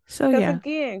 so Because yeah,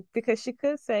 again, because she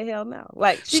could say hell no.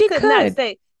 Like she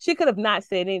could. she could have not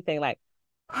said anything like,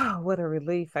 oh, what a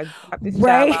relief. I dropped this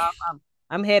child Right. off.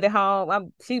 I'm headed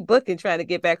home. She booking trying to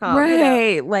get back home.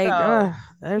 Right. Like, So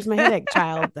there's my headache,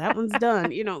 child. That one's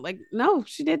done. Like, no,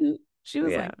 she didn't. She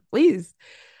was yeah, like, please.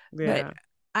 But yeah.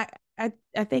 I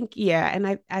I think, yeah,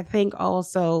 and I think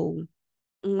also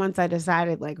once I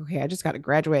decided like, okay, I just got to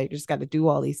graduate, I just got to do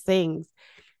all these things,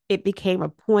 it became a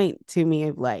point to me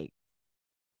of like,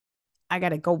 I got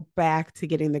to go back to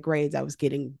getting the grades I was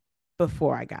getting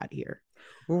before I got here.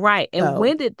 Right. And So,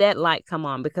 when did that light come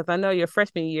on? Because I know your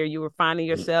freshman year, you were finding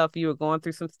yourself, you were going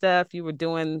through some stuff, you were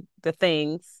doing the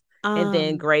things, and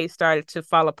then um, grades started to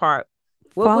fall apart.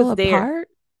 What fall was there? apart.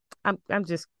 I'm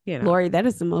just. Lori, that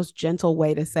is the most gentle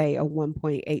way to say a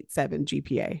 1.87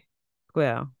 GPA.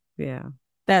 Well, yeah.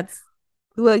 That's,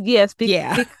 Well, yes,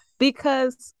 yeah.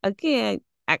 because again,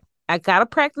 I gotta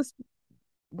practice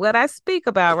what I speak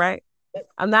about, right?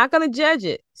 I'm not gonna judge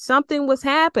it. Something was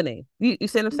happening. You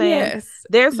see what I'm saying? Yes.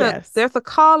 There's a Yes. there's a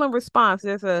call and response.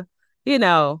 There's a you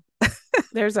know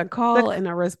There's a the call and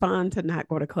a respond to not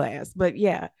go to class. But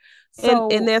yeah. and So,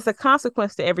 there's a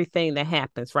consequence to everything that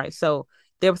happens, right? So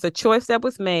there was a choice that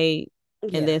was made,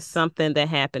 and then yes. something that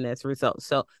happened as a result.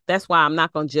 So that's why I'm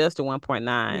not gonna judge the Yeah.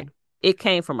 1.9. It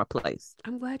came from a place.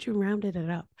 I'm glad you rounded it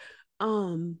up.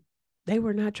 Um, they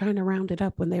were not trying to round it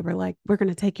up when they were like, we're going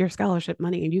to take your scholarship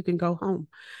money and you can go home.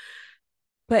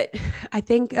 But I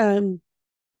think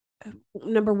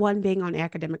number one, being on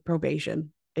academic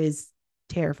probation is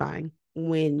terrifying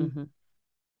when Mm-hmm.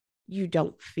 you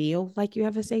don't feel like you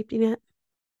have a safety net.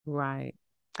 Right.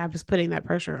 I was putting that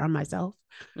pressure on myself.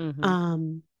 Mm-hmm.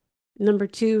 Um, Number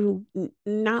two,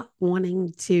 not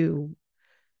wanting to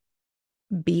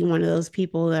be one of those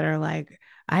people that are like,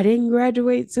 I didn't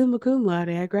graduate summa cum laude.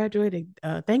 I graduated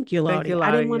thank you Thank laude. you, I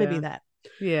Laura. didn't want to be Yeah. that.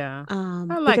 Yeah.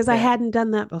 I like Because I that. hadn't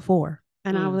done that before.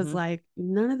 And I was Mm-hmm. like,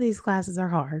 none of these classes are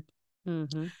hard.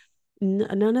 Mm-hmm.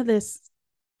 None of this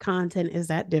content is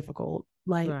that difficult.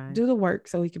 Like, Right. do the work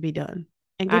so we can be done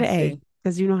and get I an A see.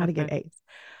 because you know how to Okay. get A's.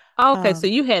 Okay. So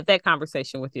Um, you had that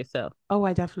conversation with yourself. oh,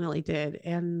 I definitely did.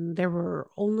 And there were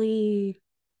only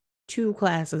two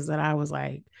classes that I was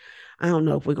like, I don't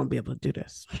know if we're gonna be able to do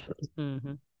this. Mm-hmm.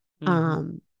 Mm-hmm.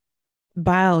 um,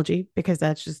 Biology, because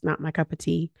that's just not my cup of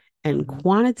tea, and Mm-hmm.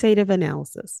 quantitative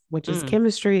analysis, which is Mm.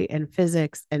 chemistry and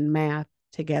physics and math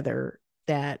together.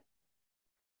 that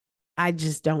I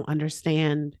just don't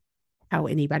understand how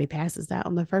anybody passes that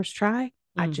on the first try.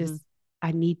 Mm-hmm.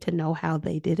 I need to know how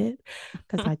they did it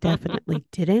because I definitely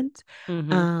didn't.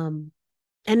 Mm-hmm. Um,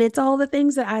 and it's all the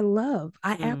things that I love.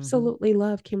 I Mm-hmm. absolutely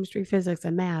love chemistry, physics,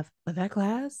 and math, but that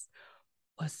class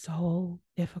was so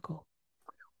difficult.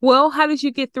 Well, how did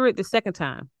you get through it the second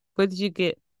time? What did you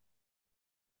get?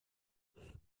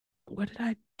 What did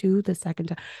I do the second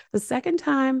time? The second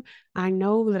time, I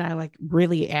know that I like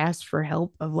really asked for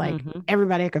help of like Mm-hmm.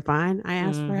 everybody I could find. I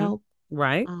asked for Mm-hmm. help.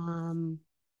 Right. Um,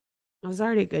 I was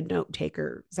already a good note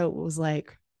taker, so it was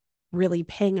like really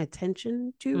paying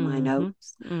attention to my Mm-hmm.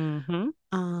 notes. Mm-hmm.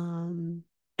 Um,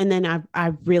 and then I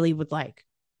really would like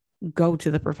go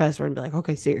to the professor and be like,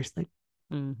 okay, seriously.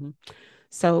 Mm-hmm.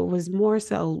 So it was more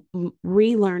so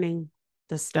relearning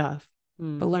the stuff, but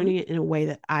Mm-hmm. learning it in a way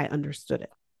that I understood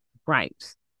it. Right.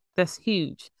 That's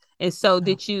huge. And so So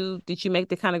did you make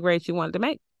the kind of grades you wanted to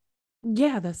make?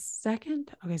 yeah, the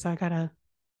second, okay, so I got a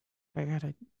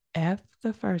F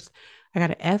the first, I got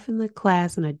an F in the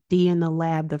class and a D in the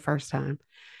lab the first time.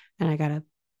 And I got a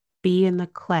B in the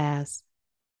class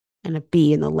and a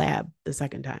B in the lab the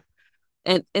second time.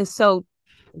 And so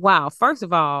wow, first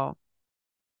of all,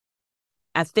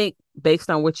 I think based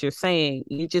on what you're saying,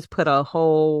 you just put a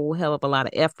whole hell of a lot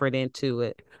of effort into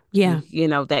it. Yeah. You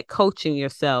know, that coaching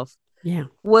yourself Yeah.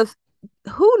 was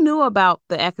who knew about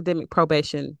the academic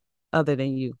probation other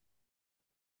than you?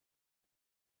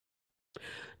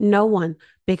 No one,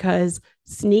 because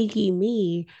sneaky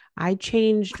me, I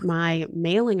changed my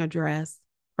mailing address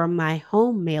from my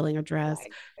home mailing address My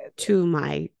goodness. to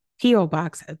my PO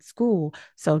box at school.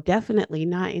 So definitely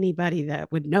not anybody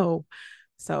that would know.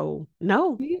 So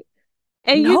no,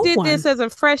 And you no did this one. as a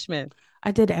freshman. I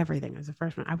did everything as a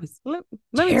freshman. I was Let me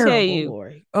tell terrible, you,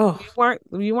 Lori. Oh,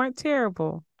 you weren't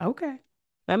terrible. okay.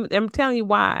 I'm telling you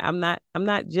why. I'm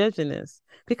not judging this.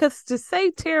 Because to say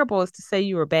terrible is to say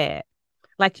you were bad.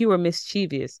 Like you were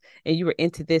mischievous and you were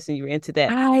into this and you were into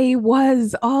that. I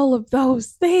was all of those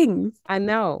things. I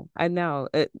know.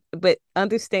 But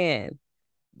understand,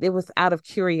 it was out of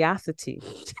curiosity.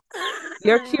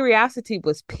 Your curiosity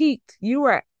was piqued. You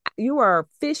were a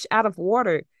fish out of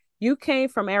water. You came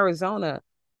from Arizona,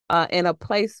 in a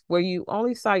place where you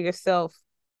only saw yourself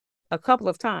a couple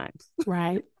of times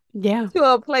Right. Yeah. to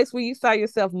a place where you saw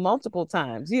yourself multiple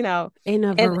times. In a And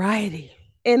variety.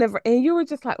 and you were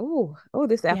just like, oh,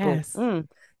 this apple, Yes.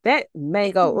 that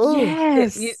mango, you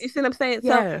Yes. see what I'm saying? So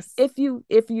Yes. if you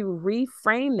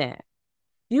reframe that,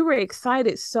 you were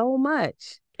excited so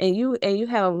much, and you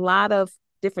had a lot of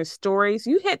different stories.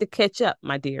 You had to catch up,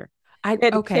 my dear. I You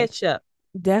had to okay. catch up,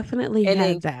 Definitely and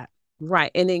then had that.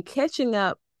 right, and then catching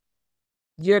up,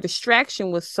 your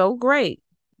distraction was so great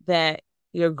that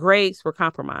your grades were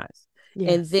compromised, and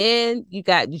Yes. then you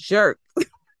got jerked.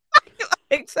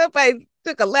 Like somebody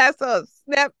took a lasso,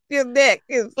 snapped your neck.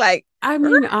 It's like, I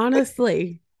mean,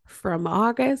 honestly, from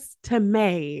August to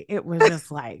May, it was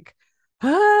just like,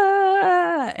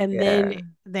 and then yeah,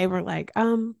 they were like,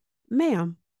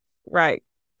 ma'am, right.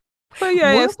 Put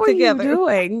your what ass were you together.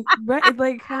 doing? Right?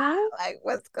 Like, huh? Like,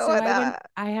 what's So going on?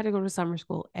 I had to go to summer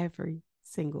school every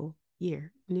single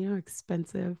year. And you know how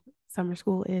expensive summer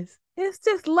school is? It's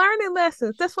just learning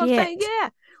lessons. That's what I'm saying. Shit. Yeah.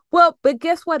 Well, but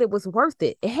guess what? It was worth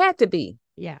it. It had to be.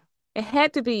 Yeah. It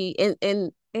had to be.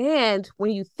 And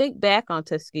when you think back on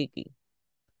Tuskegee,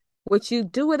 would you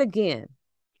do it again?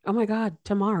 Oh my God,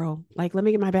 tomorrow. Like, let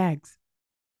me get my bags.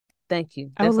 Thank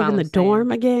you. I would That's live all in I'm the saying.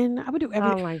 dorm again. I would do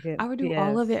everything. Oh my I goodness. would do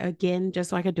all Yes. of it again just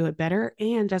so I could do it better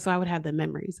and just so I would have the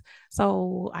memories.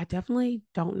 So I definitely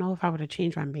don't know if I would have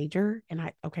changed my major.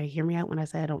 And okay, hear me out when I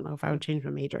say I don't know if I would change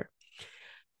my major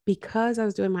because I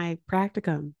was doing my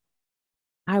practicum.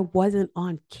 I wasn't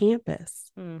on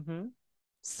campus. Mm-hmm.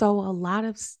 So a lot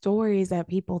of stories that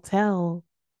people tell,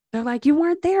 they're like, "You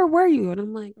weren't there, were you?" And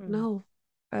I'm like, Mm. "No,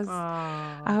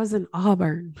 I Oh. was in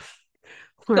Auburn,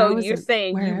 or So I was you're in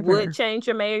saying you would wherever." change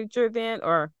your major then,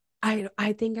 or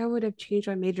I think I would have changed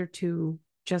my major to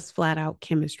just flat out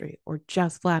chemistry or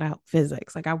just flat out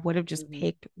physics. Like I would have just mm-hmm.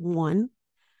 picked one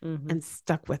Mm-hmm. and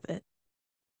stuck with it.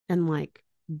 And like,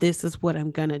 this is what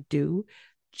I'm gonna do,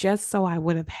 just so I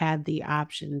would have had the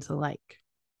option to like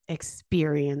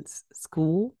experience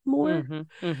school more.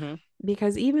 Mm-hmm. Mm-hmm.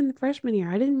 Because even freshman year,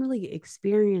 I didn't really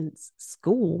experience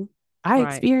school. I Right.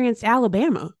 experienced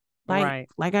Alabama. Right.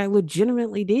 Like I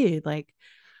legitimately did. Like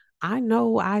I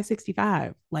know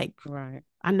I-65. Like Right.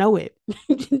 I know it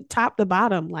top to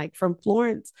bottom, like from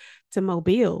Florence to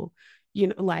Mobile,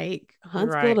 like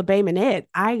Huntsville Right. to Bay Minette.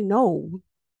 I know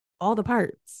all the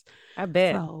parts. I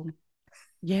bet. So,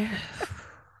 yeah,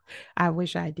 I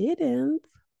wish I didn't,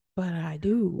 but I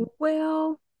do.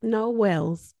 Well, No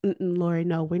wells. Lori,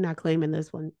 no, we're not claiming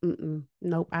this one.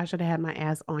 Nope. I should have had my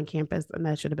ass on campus and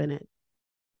that should have been it.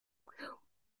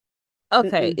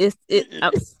 okay,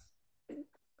 Mm-mm.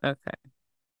 okay.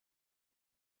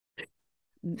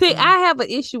 See, Mm-mm. I have an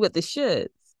issue with the shoulds.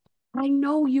 I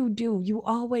know you do. You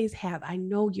always have. I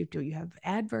know you do. You have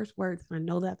adverse words. And I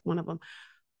know that's one of them.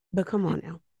 But come on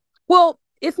now. Well,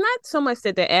 it's not so much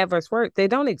that they're adverse words; they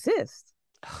don't exist.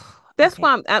 That's Okay.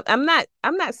 why I'm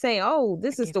not saying, oh, I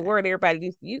this is get the that. word everybody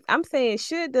uses. I'm saying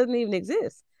should doesn't even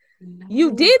exist. You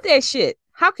No. did that shit.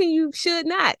 How can you should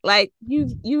not? Like you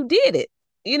did it,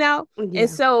 you know? And Yeah.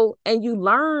 so and you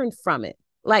learned from it.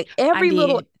 Like I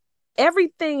did.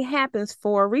 everything happens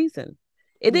for a reason.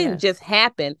 It didn't Yes. just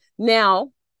happen.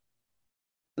 Now,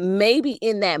 maybe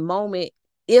in that moment,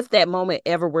 if that moment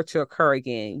ever were to occur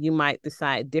again, you might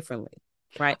decide differently.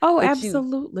 Right. Oh,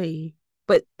 absolutely.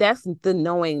 But that's the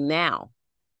knowing now.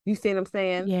 You see what I'm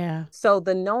saying? Yeah. So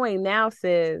the knowing now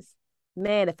says,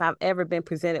 man, if I've ever been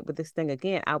presented with this thing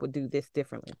again, I would do this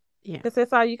differently. Yeah. Because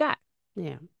that's all you got.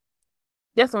 Yeah.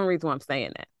 That's one reason why I'm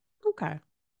saying that. Okay.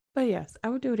 But yes, I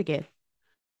would do it again.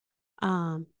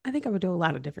 I think I would do a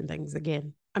lot of different things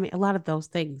again. I mean, a lot of those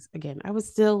things again. I was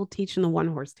still teaching the one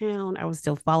horse town. I would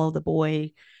still follow the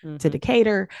boy to Mm-hmm.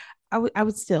 Decatur. I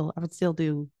would still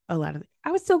do a lot of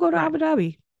I would still go to Right. Abu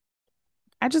Dhabi.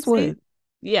 I just See? would.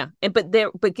 Yeah. But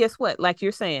guess what? Like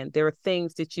you're saying, there are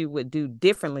things that you would do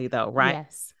differently though, right?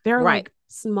 Yes. There are Right. like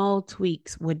small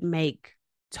tweaks would make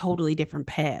totally different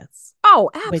paths Oh,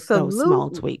 with those small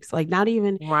absolutely. tweaks. Like not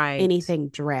even Right. anything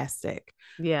drastic.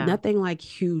 Yeah. Nothing like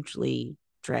hugely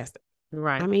drastic. I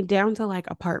Right. mean, down to like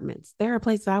apartments. There are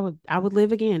places I would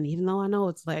live again, even though I know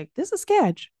it's like this is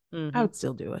sketch. I Mm-hmm. would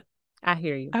still do it. I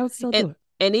hear you. I would still And do it.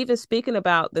 and even speaking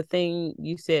about the thing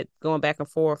you said going back and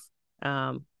forth,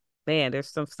 man, there's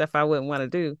some stuff I wouldn't want to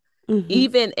do. Hmm.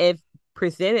 Even if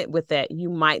presented with that, you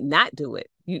might not do it.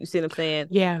 You see what I'm saying?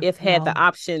 Yeah. If had the Well,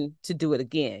 option to do it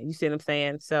again. You see what I'm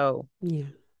saying? So yeah.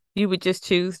 you would just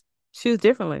choose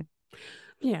differently.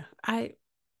 Yeah.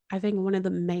 I think one of the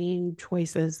main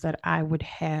choices that I would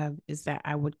have is that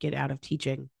I would get out of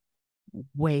teaching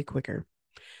way quicker.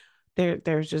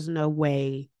 There's just no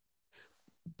way.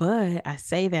 But I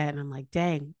say that and I'm like,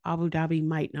 dang, Abu Dhabi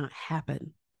might not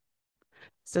happen.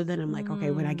 So then I'm like,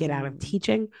 okay, would I get out of Mm.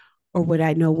 teaching or would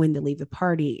I know when to leave the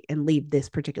party and leave this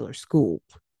particular school?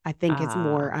 I think it's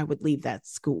more Ah, I would leave that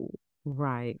school.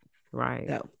 right, right.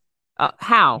 So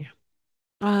How? yeah.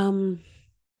 Um,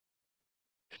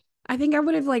 I think I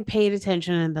would have like paid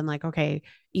attention and been like, okay,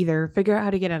 either figure out how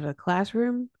to get out of the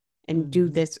classroom and do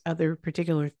Mm-hmm. this other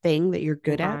particular thing that you're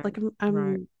good at. Right, Like I'm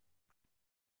right, I'm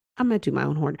I'm gonna do my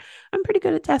own horn. I'm pretty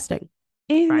good at testing.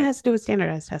 Anything that right. has to do with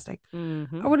standardized testing.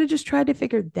 Mm-hmm. I would have just tried to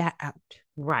figure that out.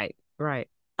 Right, right.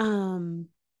 Um,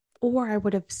 or I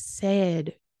would have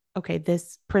said, okay,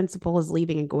 this principal is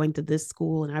leaving and going to this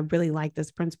school, and I really like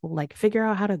this principal. Like, figure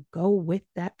out how to go with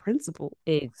that principal,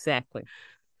 Exactly.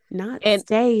 not And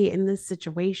stay in this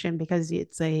situation because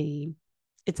it's a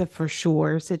for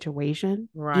sure situation,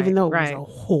 even right, though it was a right.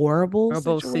 horrible Or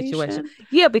both situation. situation.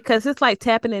 Yeah, because it's like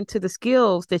tapping into the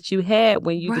skills that you had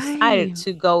when you decided Right.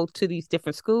 to go to these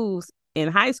different schools in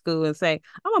high school and say,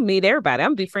 I'm gonna meet everybody. I'm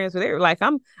gonna be friends with everybody. Like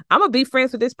I'm gonna be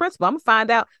friends with this principal. I'm gonna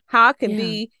find out how I can Yeah.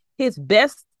 be his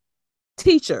best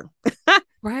teacher.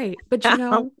 Right. But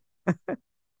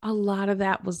a lot of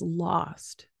that was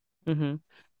lost. Mm-hmm.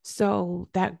 So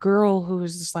that girl who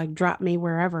was just like, drop me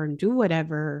wherever and do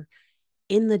whatever,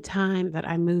 in the time that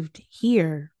I moved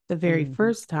here, the very Mm-hmm.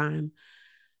 first time,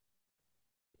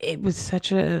 it was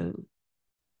such a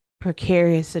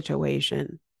precarious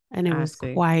situation. And it I was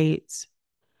see.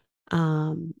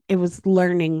 it was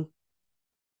learning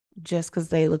just because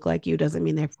they look like you doesn't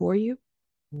mean they're for you.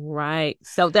 Right.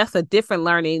 So that's a different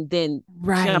learning than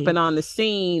jumping Right. on the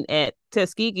scene at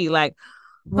Tuskegee, like,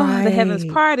 oh, the heavens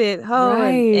Right. parted, oh,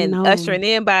 Right. and No. ushering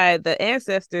in by the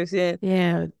ancestors. And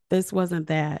Yeah. This wasn't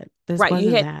that. This right,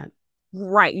 wasn't that.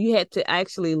 you had to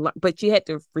actually learn, but you had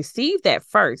to receive that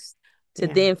first to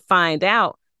Yeah. then find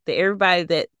out that everybody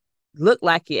that looked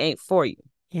like you ain't for you.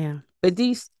 Yeah. But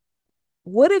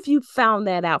what if you found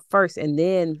that out first and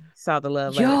then saw the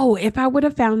love letter? Yo, if I would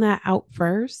have found that out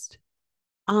first,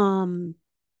 um,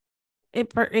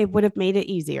 it would have made it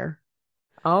easier.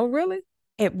 Oh, really?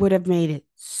 It would have made it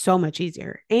so much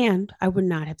easier, and I would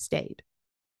not have stayed.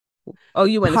 Oh,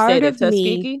 you want to stay Part at of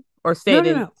me, Tuskegee or no, stayed no,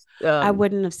 in no, I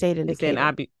wouldn't have stayed in it's in Decatur.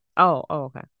 IB. Oh,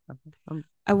 okay.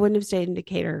 I wouldn't have stayed in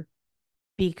Decatur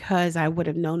because I would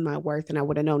have known my worth and I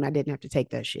would have known I didn't have to take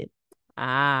that shit.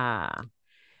 Ah,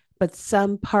 But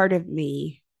some part of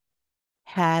me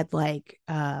had like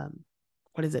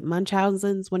what is it,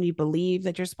 Munchausen's, when you believe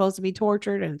that you're supposed to be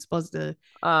tortured and it's supposed to.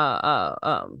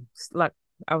 Like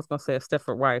I was gonna say a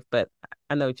Stepford wife, but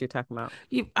I know what you're talking about.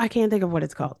 I can't think of what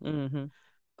it's called. Mm-hmm.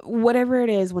 Whatever it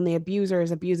is, when the abuser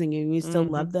is abusing you, you still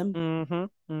Mm-hmm. love them.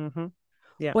 Mm-hmm. Mm-hmm.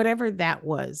 Yeah. Whatever that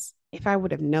was, if I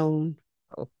would have known,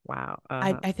 Oh, wow.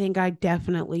 I think I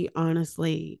definitely,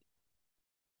 honestly,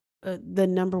 the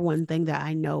number one thing that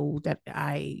I know that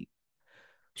I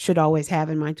should always have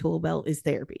in my tool belt is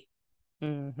therapy.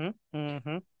 Mm-hmm.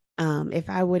 Mm-hmm. If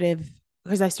I would have,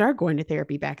 because I started going to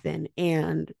therapy back then,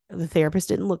 and the therapist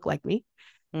didn't look like me,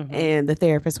 Mm-hmm. and the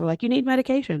therapists were like, "You need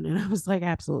medication," and I was like,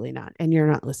 "Absolutely not," and you're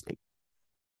not listening.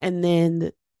 And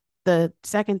then the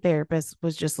second therapist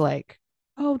was just like,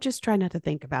 "Oh, just try not to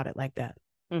think about it like that."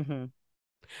 Mm-hmm.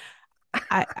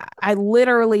 I I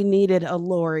literally needed a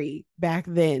Lori back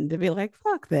then to be like,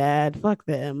 "Fuck that, fuck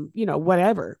them,"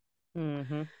 whatever.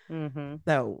 Mm-hmm. Mm-hmm.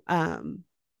 So,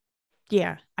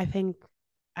 yeah, I think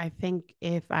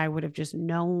if I would have just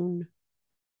known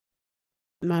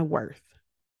my worth.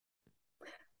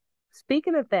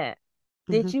 Speaking of that,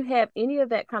 Mm-hmm. did you have any of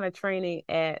that kind of training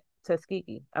at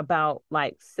Tuskegee about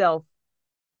like self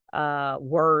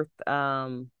worth,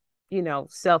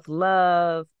 self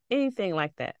love, anything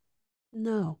like that?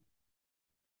 No,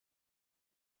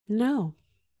 no,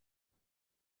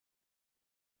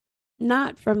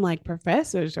 not from like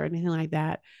professors or anything like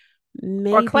that. Or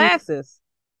Maybe classes?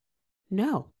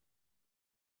 no.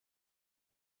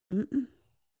 Mm-mm,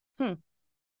 Hmm.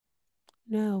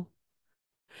 no.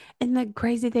 And the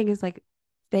crazy thing is, like,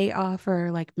 they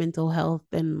offer like mental health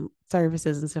and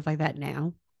services and stuff like that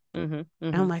now. Mm-hmm. And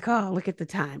Mm-hmm. I'm like, oh, look at the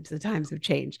times. The times have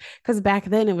changed. Because back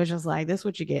then it was just like, this is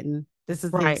what you're getting. This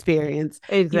is the Right. experience.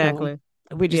 You know, Exactly.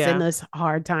 we're just in Yeah. this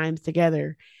hard times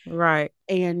together. Right.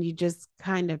 And you just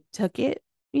kind of took it.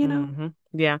 Mm-hmm.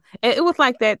 Yeah. And it was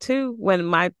like that too when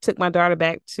my took my daughter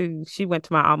back to she went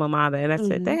to my alma mater and I said,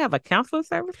 Mm-hmm. they have a counseling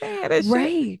service. They had that shit.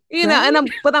 Right. And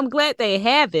Right. I'm glad they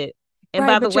have it. And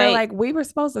Right. by the But you're way, like, we were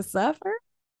supposed to suffer?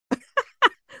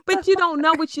 but you don't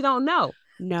know what you don't know.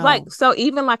 Like, No. so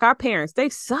even like our parents, they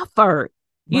suffered.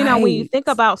 When you Right. think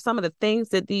about some of the things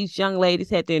that these young ladies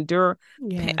had to endure,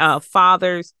 Yes.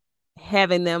 fathers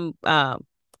having them,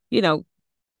 you know,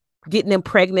 getting them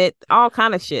pregnant, all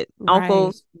kind of shit, Right.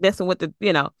 uncles messing with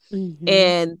Mm-hmm.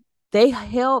 and they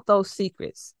held those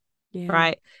secrets, Yeah.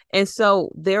 right? And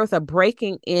so there's a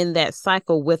breaking in that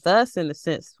cycle with us in the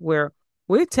sense where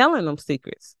we're telling them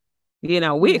secrets. We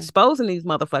Yeah. exposing these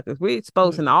motherfuckers. We're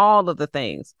exposing Yeah. all of the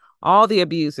things, all the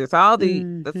abusers, all the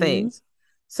Mm-hmm. things.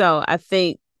 So I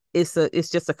think it's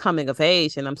just a coming of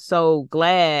age, and I'm so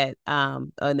glad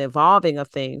an evolving of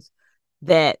things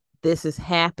that this is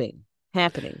happening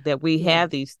that we Yeah. have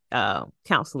these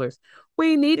counselors.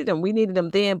 We needed them. We needed them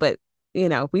then, but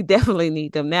we definitely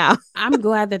need them now. I'm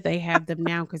glad that they have them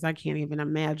now, because I can't even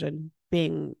imagine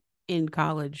being in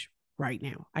college right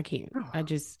now. I can't. Oh,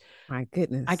 my I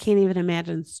goodness. can't even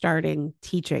imagine starting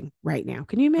teaching right now.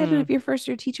 Can you imagine Mm. if your first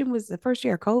year teaching was the first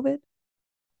year of COVID?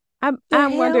 The I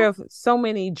wonder hell? if so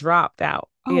many dropped out,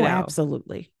 Oh,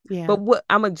 absolutely. Yeah. But what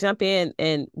I'm gonna jump in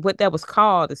and what that was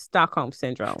called is Stockholm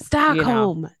syndrome.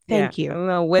 Stockholm. Yeah. Thank I you. don't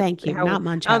know Thank you. how Not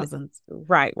Munchausen's.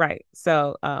 right, right.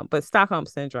 So but Stockholm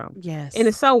syndrome. And Yes,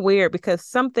 it's so weird because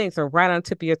some things are right on the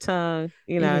tip of your tongue,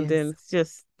 it and then is.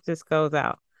 it's just goes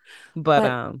out.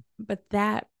 But But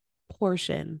that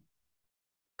portion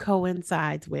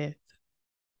coincides with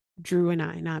Drew and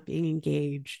I not being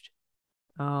engaged,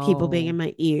 people being in oh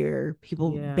my ear,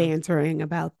 people yeah. bantering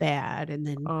about that, and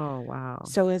then Oh wow.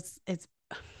 so it's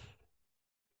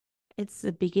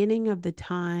the beginning of the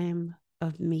time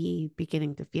of me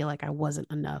beginning to feel like I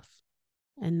wasn't enough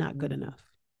and not good Mhm. enough.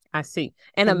 I see.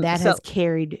 And And that so has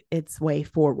carried its way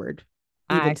forward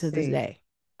even I to this see. day.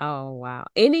 Oh wow.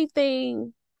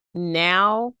 Anything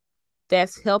now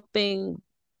that's helping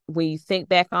when you think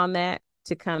back on that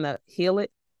to kind of heal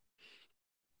it?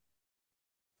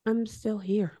 I'm still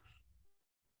here.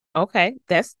 Okay,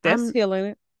 that's I'm healing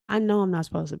it. I know I'm not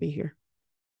supposed to be here.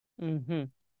 Mm-hmm.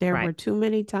 There Right. were too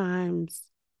many times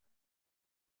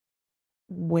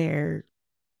where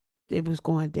it was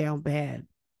going down bad.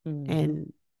 Mm-hmm.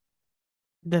 And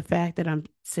the fact that I'm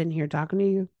sitting here talking to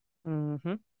you,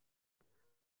 Mm-hmm.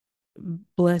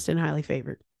 blessed and highly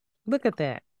favored, Look at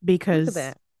that. Look at because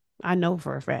that. I know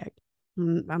for a fact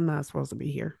I'm not supposed to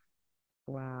be here.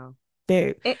 Wow.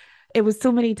 There, It, it was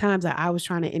too many times that I was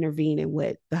trying to intervene in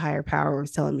what the higher power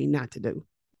was telling me not to do.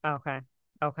 okay.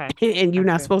 Okay. And you're I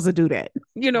not see. supposed to do that.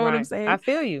 You know what I'm Right. I saying?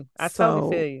 feel you. I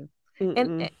totally feel So, you. And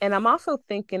mm-mm. and I'm also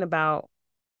thinking about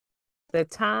the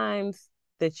times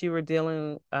that you were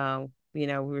dealing we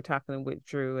were talking with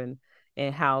Drew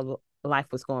and how life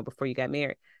was going before you got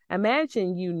married.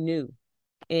 Imagine you knew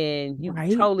and you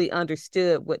Right. totally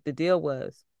understood what the deal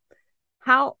was.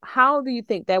 How do you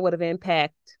think that would have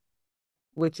impacted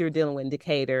what you're dealing with in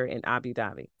Decatur and Abu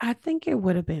Dhabi? I think it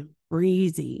would have been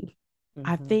breezy.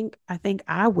 Mm-hmm. I think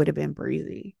I would have been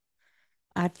breezy.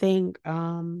 I think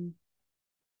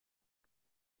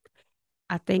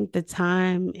I think the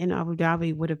time in Abu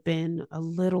Dhabi would have been a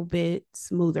little bit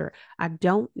smoother. I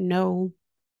don't know.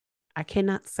 I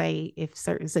cannot say if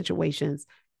certain situations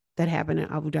that happened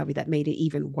in Abu Dhabi that made it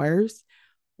even worse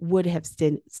would have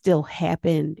still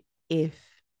happened if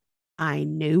I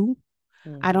knew.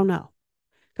 I Mm-hmm. don't know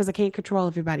because I can't control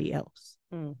everybody else.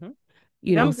 Mm-hmm.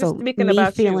 You And know, I'm just so speaking me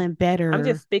about you. feeling I'm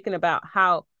just better, speaking about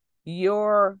how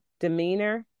your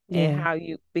demeanor and yeah, how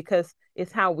you, because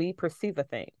it's how we perceive a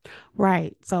thing.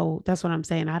 right. So that's what I'm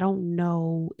saying. I don't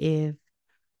know if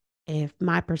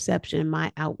my perception,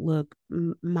 my outlook,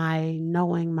 my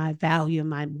knowing my value,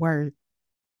 my worth,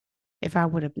 if I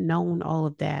would have known all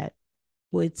of that,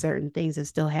 would certain things have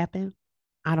still happened?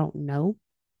 I don't know.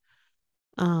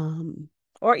 Um,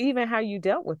 Or even how you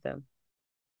dealt with them.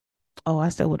 oh, I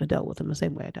still would have dealt with them the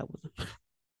same way I dealt with them.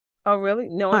 Oh, really?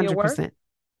 Knowing your worth? 100%.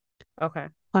 Okay.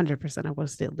 100% I would have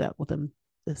still dealt with them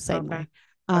the same Okay. way.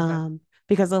 Okay.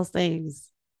 Because those things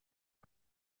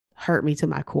hurt me to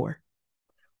my core.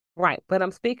 Right. But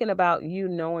I'm speaking about you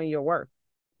knowing your worth.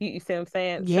 You see what I'm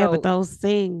saying? Yeah, but So, those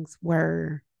things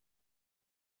were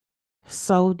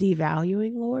so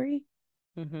devaluing, Lori.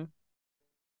 hmm,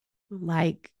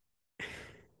 Like,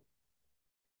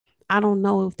 I don't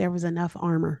know if there was enough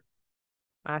armor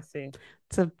I see.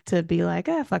 to be like,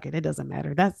 ah, fuck it, it doesn't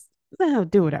matter. That's no,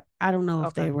 do whatever. I don't know if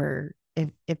Okay. they were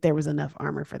if there was enough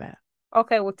armor for that.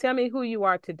 Okay. Well, tell me who you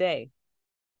are today.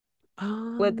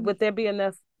 Um, Would there be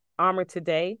enough armor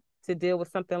today to deal with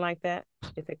something like that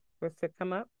if it was to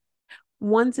come up?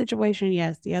 one situation,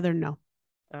 yes, the other, no.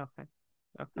 Okay.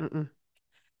 Okay. Mm-mm.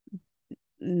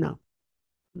 No,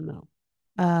 no.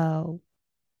 Oh,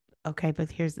 okay,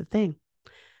 but here's the thing.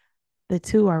 The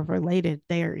two are related.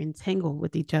 They are entangled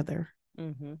with each other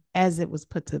Mm-hmm. as it was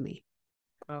put to me.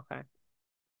 Okay.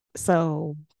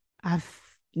 So I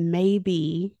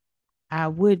maybe I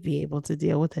would be able to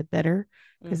deal with it better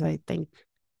because Mm-hmm. I think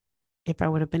if I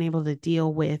would have been able to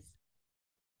deal with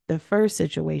the first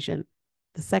situation,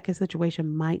 the second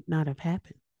situation might not have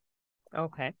happened.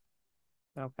 Okay.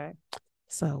 Okay.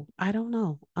 So I don't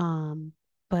know.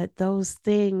 But those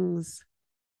things,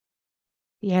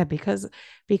 yeah, because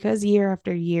year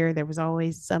after year there was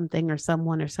always something or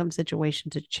someone or some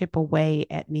situation to chip away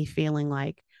at me feeling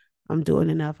like I'm doing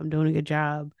enough, I'm doing a good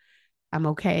job, I'm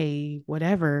okay,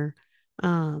 whatever.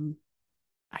 Um,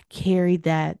 I carried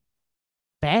that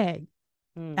bag.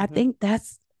 I Mm-hmm. think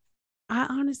I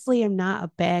honestly am not a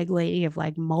bag lady of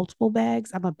like multiple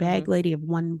bags. I'm a Mm-hmm. bag lady of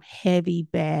one heavy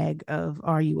bag of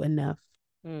are you enough?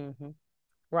 Mm-hmm.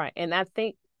 Right. And I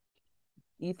think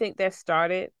you think that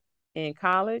started in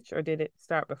college or did it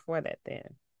start before that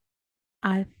then?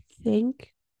 I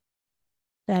think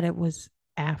that it was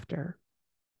after.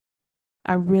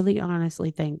 I really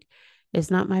honestly think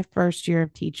it's not my first year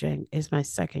of teaching, it's my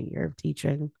second year of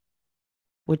teaching,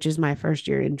 which is my first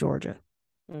year in Georgia.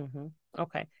 Mm-hmm.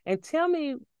 Okay. And tell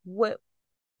me what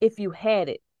if you had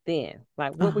it then,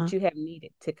 like what Uh-huh. would you have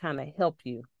needed to kind of help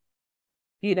you?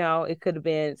 You know, it could have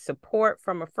been support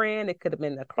from a friend, it could have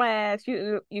been a class.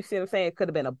 You see what I'm saying? It could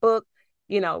have been a book,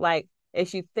 like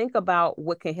as you think about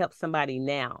what can help somebody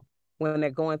now when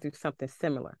they're going through something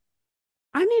similar.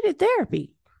 I needed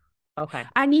therapy. Okay.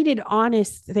 I needed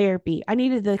honest therapy. I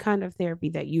needed the kind of therapy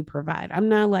that you provide. I'm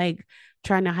not like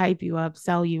trying to hype you up,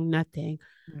 sell you nothing.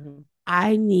 Mm-hmm.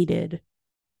 I needed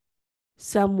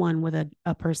someone with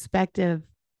a perspective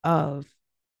of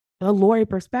a Lori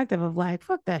perspective of like,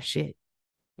 fuck that shit.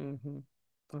 Mm-hmm.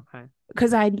 Okay.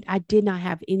 Because I did not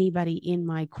have anybody in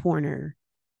my corner.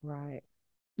 Right.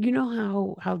 You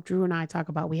know how Drew and I talk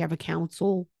about we have a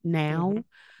council Mm-hmm. now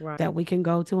Right. that we can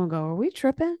go to and go, are we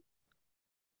tripping?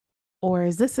 Or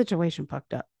is this situation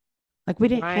fucked up? Like we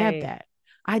didn't have Right. that.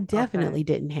 I Okay. definitely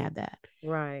didn't have that.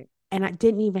 Right. And I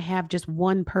didn't even have just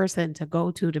one person to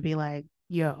go to be like,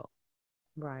 yo,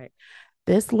 Right.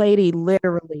 this lady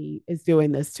literally is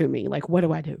doing this to me. Like, what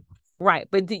do I do? Right.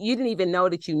 But you didn't even know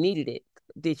that you needed it,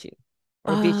 did you?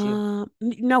 Or did you?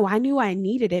 No, I knew I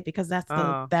needed it because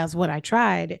Oh, that's what I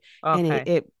tried, and okay.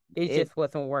 It it just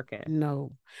wasn't working.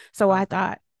 no. So I Okay.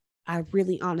 thought, I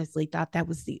really honestly thought that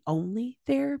was the only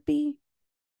therapy.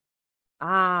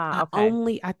 Ah, okay.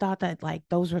 I thought that like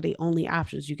those were the only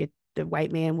options. You get the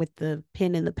white man with the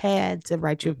pen and the pad to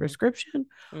write you a Mm-hmm. prescription,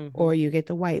 Mm-hmm. or you get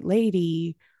the white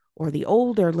lady or the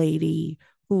older lady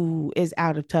who is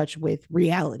out of touch with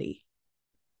reality,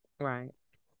 Right.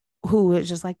 who is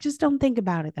just like, just don't think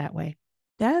about it that way.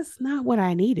 That's not what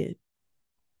I needed.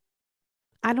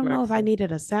 I don't know if I Mercy.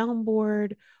 needed a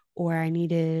soundboard or I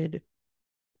needed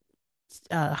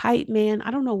a hype man.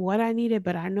 I don't know what I needed,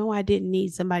 but I know I didn't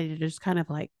need somebody to just kind of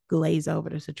like glaze over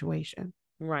the situation.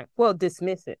 Right. Well,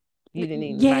 dismiss it. You didn't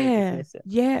need anybody to Yeah, dismiss it.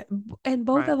 yeah. And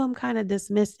both Right. of them kind of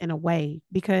dismissed in a way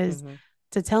because Mm-hmm.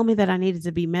 to tell me that I needed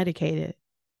to be medicated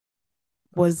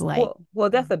was like, Well,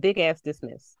 that's a big ass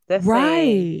dismiss. That's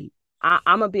saying right,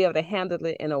 I'm gonna be able to handle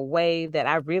it in a way that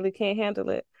I really can't handle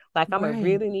it. Like I'm gonna right.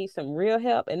 really need some real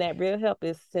help, and that real help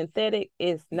is synthetic.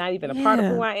 It's not even a part of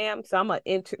who Yeah. I am. So I'm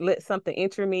gonna let something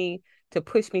enter me to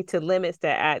push me to limits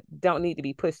that I don't need to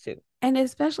be pushed to. And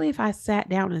especially if I sat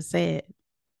down and said,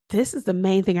 this is the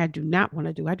main thing I do not want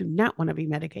to do. I do not want to be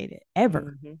medicated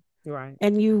ever. Mm-hmm. Right.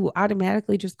 And you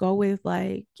automatically just go with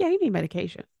like, yeah, you need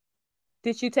medication.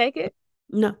 Did you take it?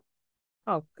 No,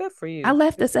 Oh, good for I you.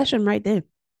 left the Good for you. session right then.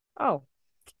 Oh,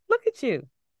 look at you.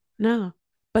 No,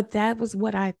 but that was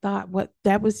what I thought. What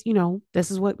that was, this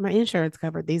is what my insurance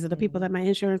covered. These are the people Mm-hmm. that my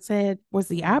insurance said was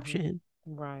the Mm-hmm. option.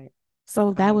 Right. So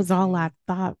I that was all I understand.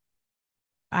 thought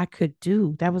I could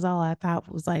do. That was all I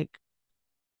thought was like,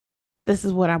 this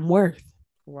is what I'm worth.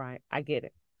 Right. I get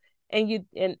it.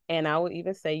 And and I would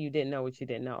even say you didn't know what you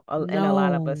didn't know. And a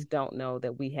lot of us No, don't know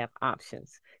that we have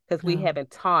options because no, we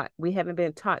haven't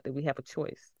been taught that we have a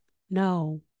choice.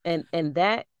 no. And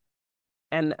that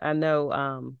and I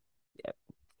know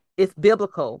it's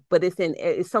biblical, but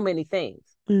it's so many things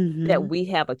that Mm-hmm. we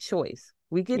have a choice.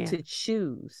 We get Yeah. to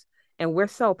choose and we're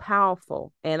so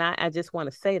powerful. And I just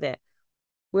want to say that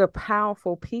we're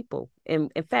powerful people.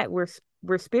 And in fact,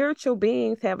 we're spiritual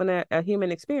beings having a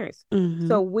human experience. Mm-hmm.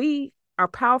 So we are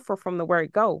powerful from the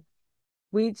word go.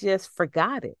 We just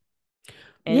forgot it.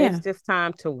 And it's Yeah. just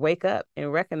time to wake up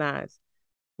and recognize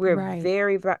we're Right.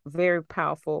 very, very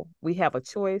powerful. We have a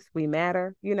choice. We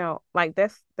matter. Like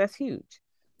that's huge.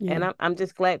 And Yeah. I'm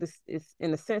just glad this is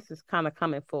in a sense it's kind of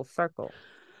coming full circle.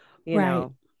 You Right.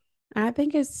 know. I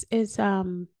think it's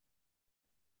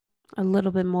a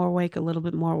little bit more awake, a little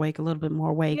bit more awake, a little bit more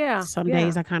awake. Yeah. Some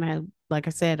days Yeah. I kind of, like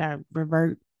I said, I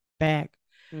revert back,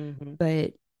 Mm-hmm.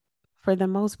 but for the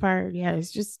most part, yeah,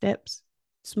 it's just steps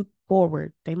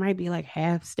forward. They might be like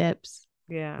half steps.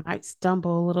 Yeah. I might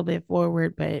stumble a little bit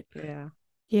forward, but Yeah.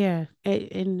 yeah,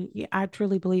 and yeah, I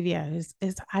truly believe, yeah,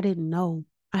 it's I didn't know.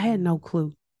 I had no Mm-hmm.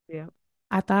 clue. Yeah.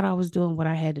 I thought I was doing what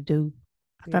I had to do.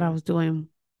 I thought I Yeah. was doing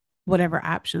whatever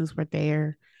options were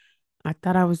there. I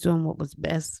thought I was doing what was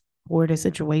best for the Yeah.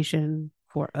 situation,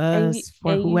 for and you us,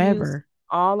 for and you use whoever.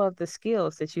 all of the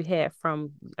skills that you had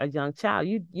from a young child.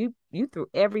 You threw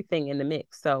everything in the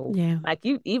mix. So Yeah, like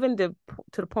you even to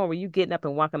the point where you getting up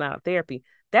and walking out of therapy,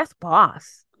 that's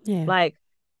boss. yeah, Like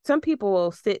some people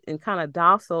will sit and kind of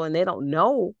docile and they don't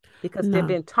know because they've no,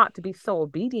 been taught to be so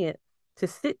obedient to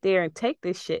sit there and take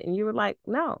this shit. And you were like,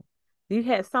 no, you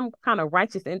had some kind of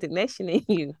righteous indignation in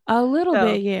you. a little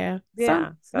bit, So yeah.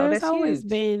 yeah, so There's that's always huge.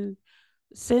 been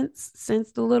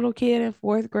since the little kid in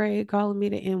fourth grade calling me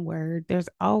the N word. There's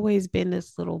always been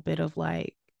this little bit of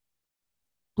like,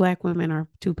 black women are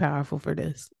too powerful for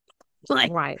this.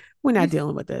 Like, Right. we're You not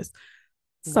dealing with this.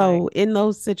 right. So in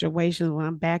those situations when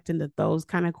I'm backed into those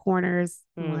kind of corners,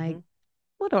 I'm like, Hmm.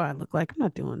 what do I look like? I'm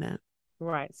not doing that.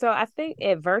 Right. So I think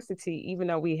adversity, even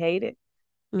though we hate it,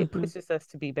 it Hmm. pushes us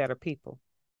to be better people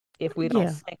if we don't Yeah.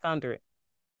 sink under it.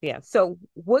 Yeah. So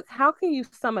how can you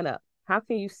sum it up? How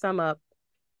can you sum up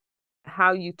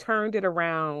how you turned it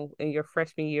around in your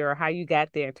freshman year or how you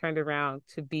got there and turned it around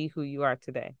to be who you are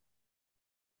today?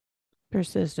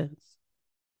 Persistence.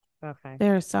 Okay.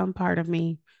 There is some part of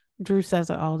me, Drew says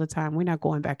it all the time. We're not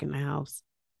going back in the house.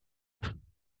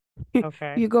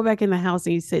 Okay. You go back in the house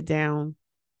and you sit down,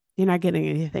 you're not getting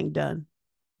anything done.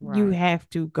 You Right. have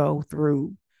to go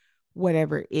through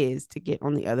whatever it is to get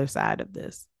on the other side of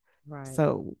this. Right.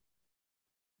 So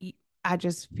I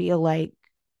just feel like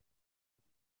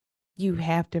you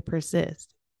have to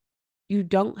persist. You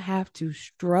don't have to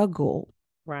struggle.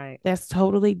 Right. That's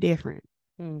totally different.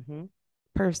 Mm-hmm.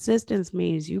 Persistence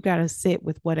means you got to sit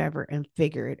with whatever and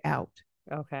figure it out.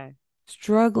 Okay.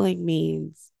 Struggling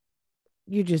means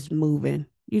you just moving,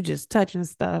 you just touching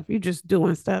stuff, you just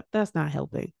doing stuff. That's not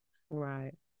helping.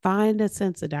 Right. Find a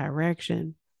sense of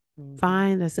direction, Mm-hmm.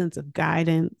 find a sense of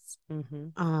guidance, Mm-hmm.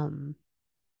 um,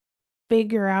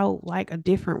 figure out like a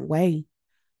different way,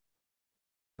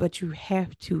 but you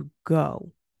have to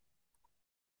go.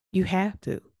 You have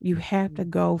to. You have to Mm-hmm.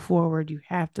 go forward. You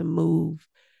have to move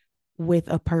with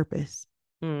a purpose.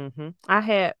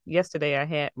 Yesterday I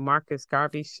had Marcus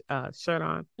Garvey's shirt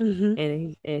on,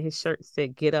 Mm-hmm. and his shirt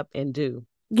said "Get up and do."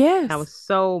 I Yes. was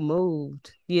so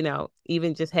moved,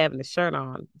 even just having the shirt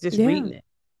on, just Yeah. reading it.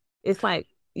 It's like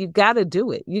you got to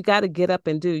do it. You got to get up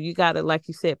and do. You got to, like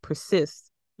you said, persist.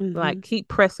 Mm-hmm. Like keep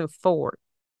pressing forward.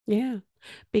 Yeah.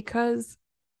 Because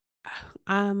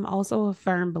I'm also a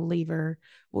firm believer.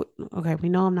 Okay, we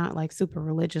know I'm not like super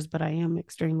religious, but I am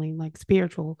extremely like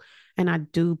spiritual. And I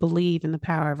do believe in the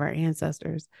power of our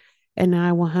ancestors. And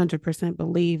I 100%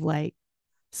 believe like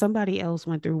somebody else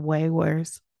went through way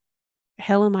worse.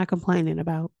 Hell am I complaining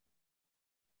about?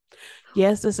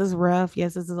 Yes, this is rough.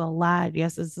 Yes, this is a lot.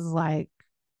 Yes, this is like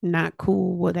not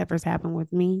cool, whatever's happened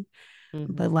with me.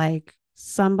 Mm-hmm. But like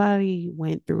somebody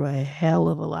went through a hell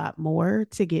of a lot more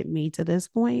to get me to this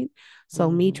point. So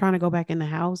me Mm-hmm. trying to go back in the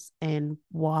house and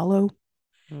wallow,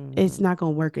 it's Mm-hmm. not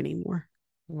going to work anymore.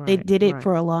 It Right. did it Right.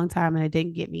 for a long time and it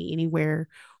didn't get me anywhere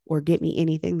or get me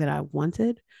anything that I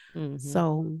wanted. Mm-hmm.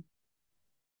 So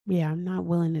yeah, I'm not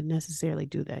willing to necessarily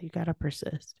do that. You got to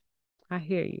persist. I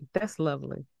hear you. That's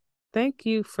lovely. Thank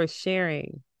you for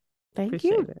sharing. Thank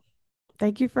Appreciate you. it.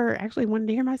 Thank you for actually wanting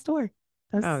to hear my story.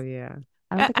 Oh That's, yeah.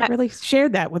 I don't I, think I I, really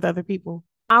shared that with other people.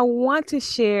 I want to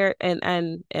share and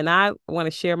I want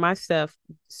to share my stuff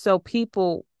so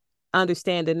people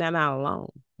understand that they're not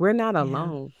alone. We're not Yeah.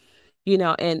 alone.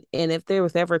 And if there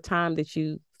was ever a time that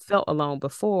you felt alone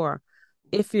before,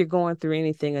 if you're going through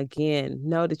anything again,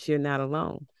 know that you're not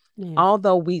alone. Yeah.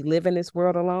 Although we live in this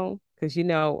world alone, because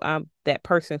I'm that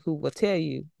person who will tell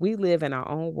you we live in our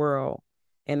own world,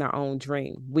 in our own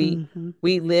dream. We Mm-hmm.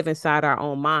 we live inside our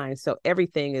own mind, so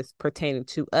everything is pertaining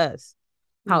to us.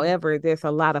 Yeah. However, there's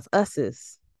a lot of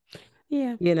us's,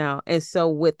 Yeah. and so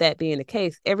with that being the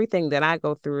case, everything that I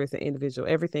go through as an individual,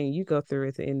 everything you go through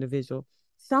as an individual,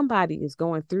 somebody is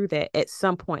going through that at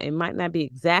some point. It might not be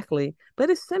exactly, but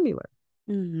it's similar.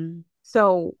 Mm-hmm.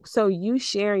 So you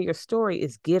sharing your story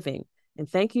is giving. And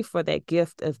thank you for that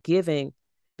gift of giving,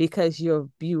 because you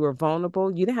were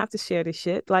vulnerable. You didn't have to share this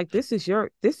shit. Like this is your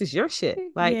shit.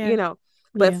 Like, Yeah.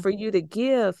 but Yeah. for you to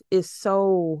give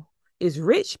is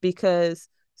rich, because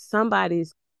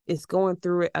somebody's is going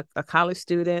through it, a college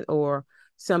student or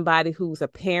somebody who's a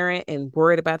parent and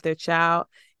worried about their child,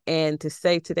 and to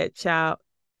say to that child,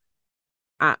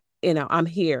 I'm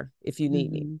here if you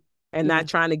need me, Mm-hmm. and not Yeah.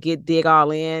 trying to dig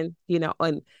all in,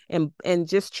 and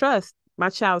just trust my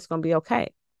child's going to be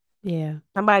okay. Yeah.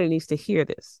 Somebody needs to hear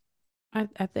this. I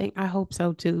think I hope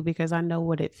so too, because I know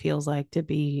what it feels like to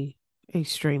be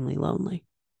extremely lonely.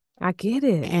 I get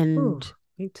it. Ooh, And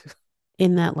me too.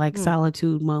 in that like Mm,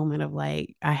 solitude moment of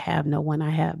like, I have no one, I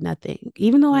have nothing,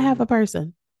 even though I have mm-hmm, a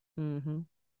person, mm-hmm,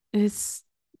 it's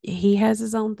he has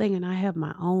his own thing and I have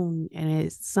my own. And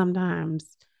it's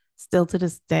sometimes still to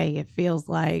this day, it feels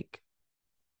like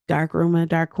dark room in a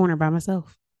dark corner by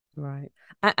myself. right.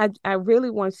 I really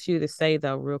want you to say,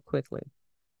 though, real quickly,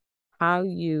 how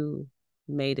you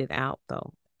made it out,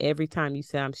 though. Every time you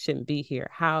say I shouldn't be here,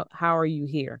 how are you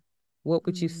here? What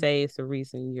would you Mm. say is the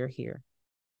reason you're here?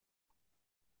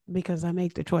 Because I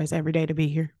make the choice every day to be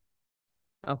here.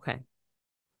 Okay.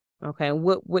 Okay. And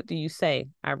what do you say?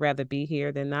 I'd rather be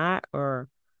here than not, or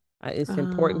it's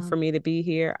important for Um, me to be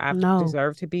here. I no,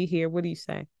 deserve to be here. What do you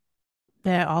say?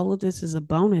 that all of this is a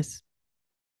bonus.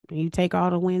 You take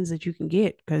all the wins that you can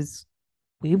get because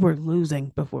we were losing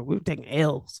before. We were taking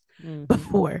L's Mm-hmm.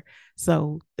 before.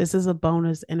 So this is a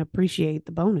bonus and appreciate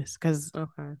the bonus because Okay.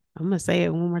 I'm going to say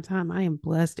it one more time. I am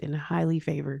blessed and highly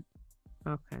favored.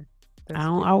 Okay. I That's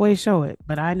don't beautiful. always show it,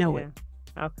 but I know it.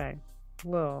 Yeah. Okay.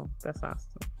 Well, that's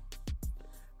awesome.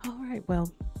 All right.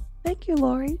 Well, thank you,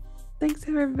 Lori. Thanks to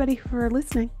everybody for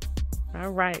listening.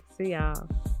 All right. See y'all.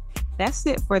 That's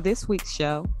it for this week's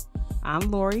show.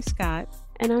 I'm Lori Scott.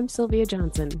 And I'm Sylvia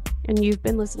Johnson. And you've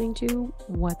been listening to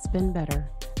What's Been Better.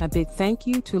 A big thank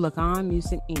you to Lagan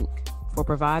Music Inc. for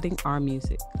providing our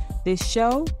music. This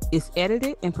show is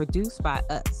edited and produced by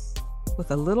us with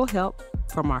a little help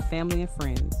from our family and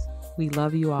friends. We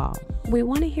love you all. We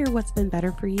want to hear what's been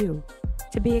better for you.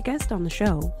 To be a guest on the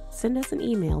show, send us an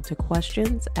email to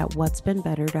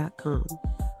questions@whatsbeenbetter.com.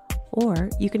 Or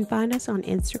you can find us on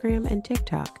Instagram and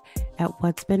TikTok at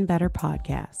What's Been Better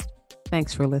Podcast.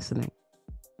 Thanks for listening.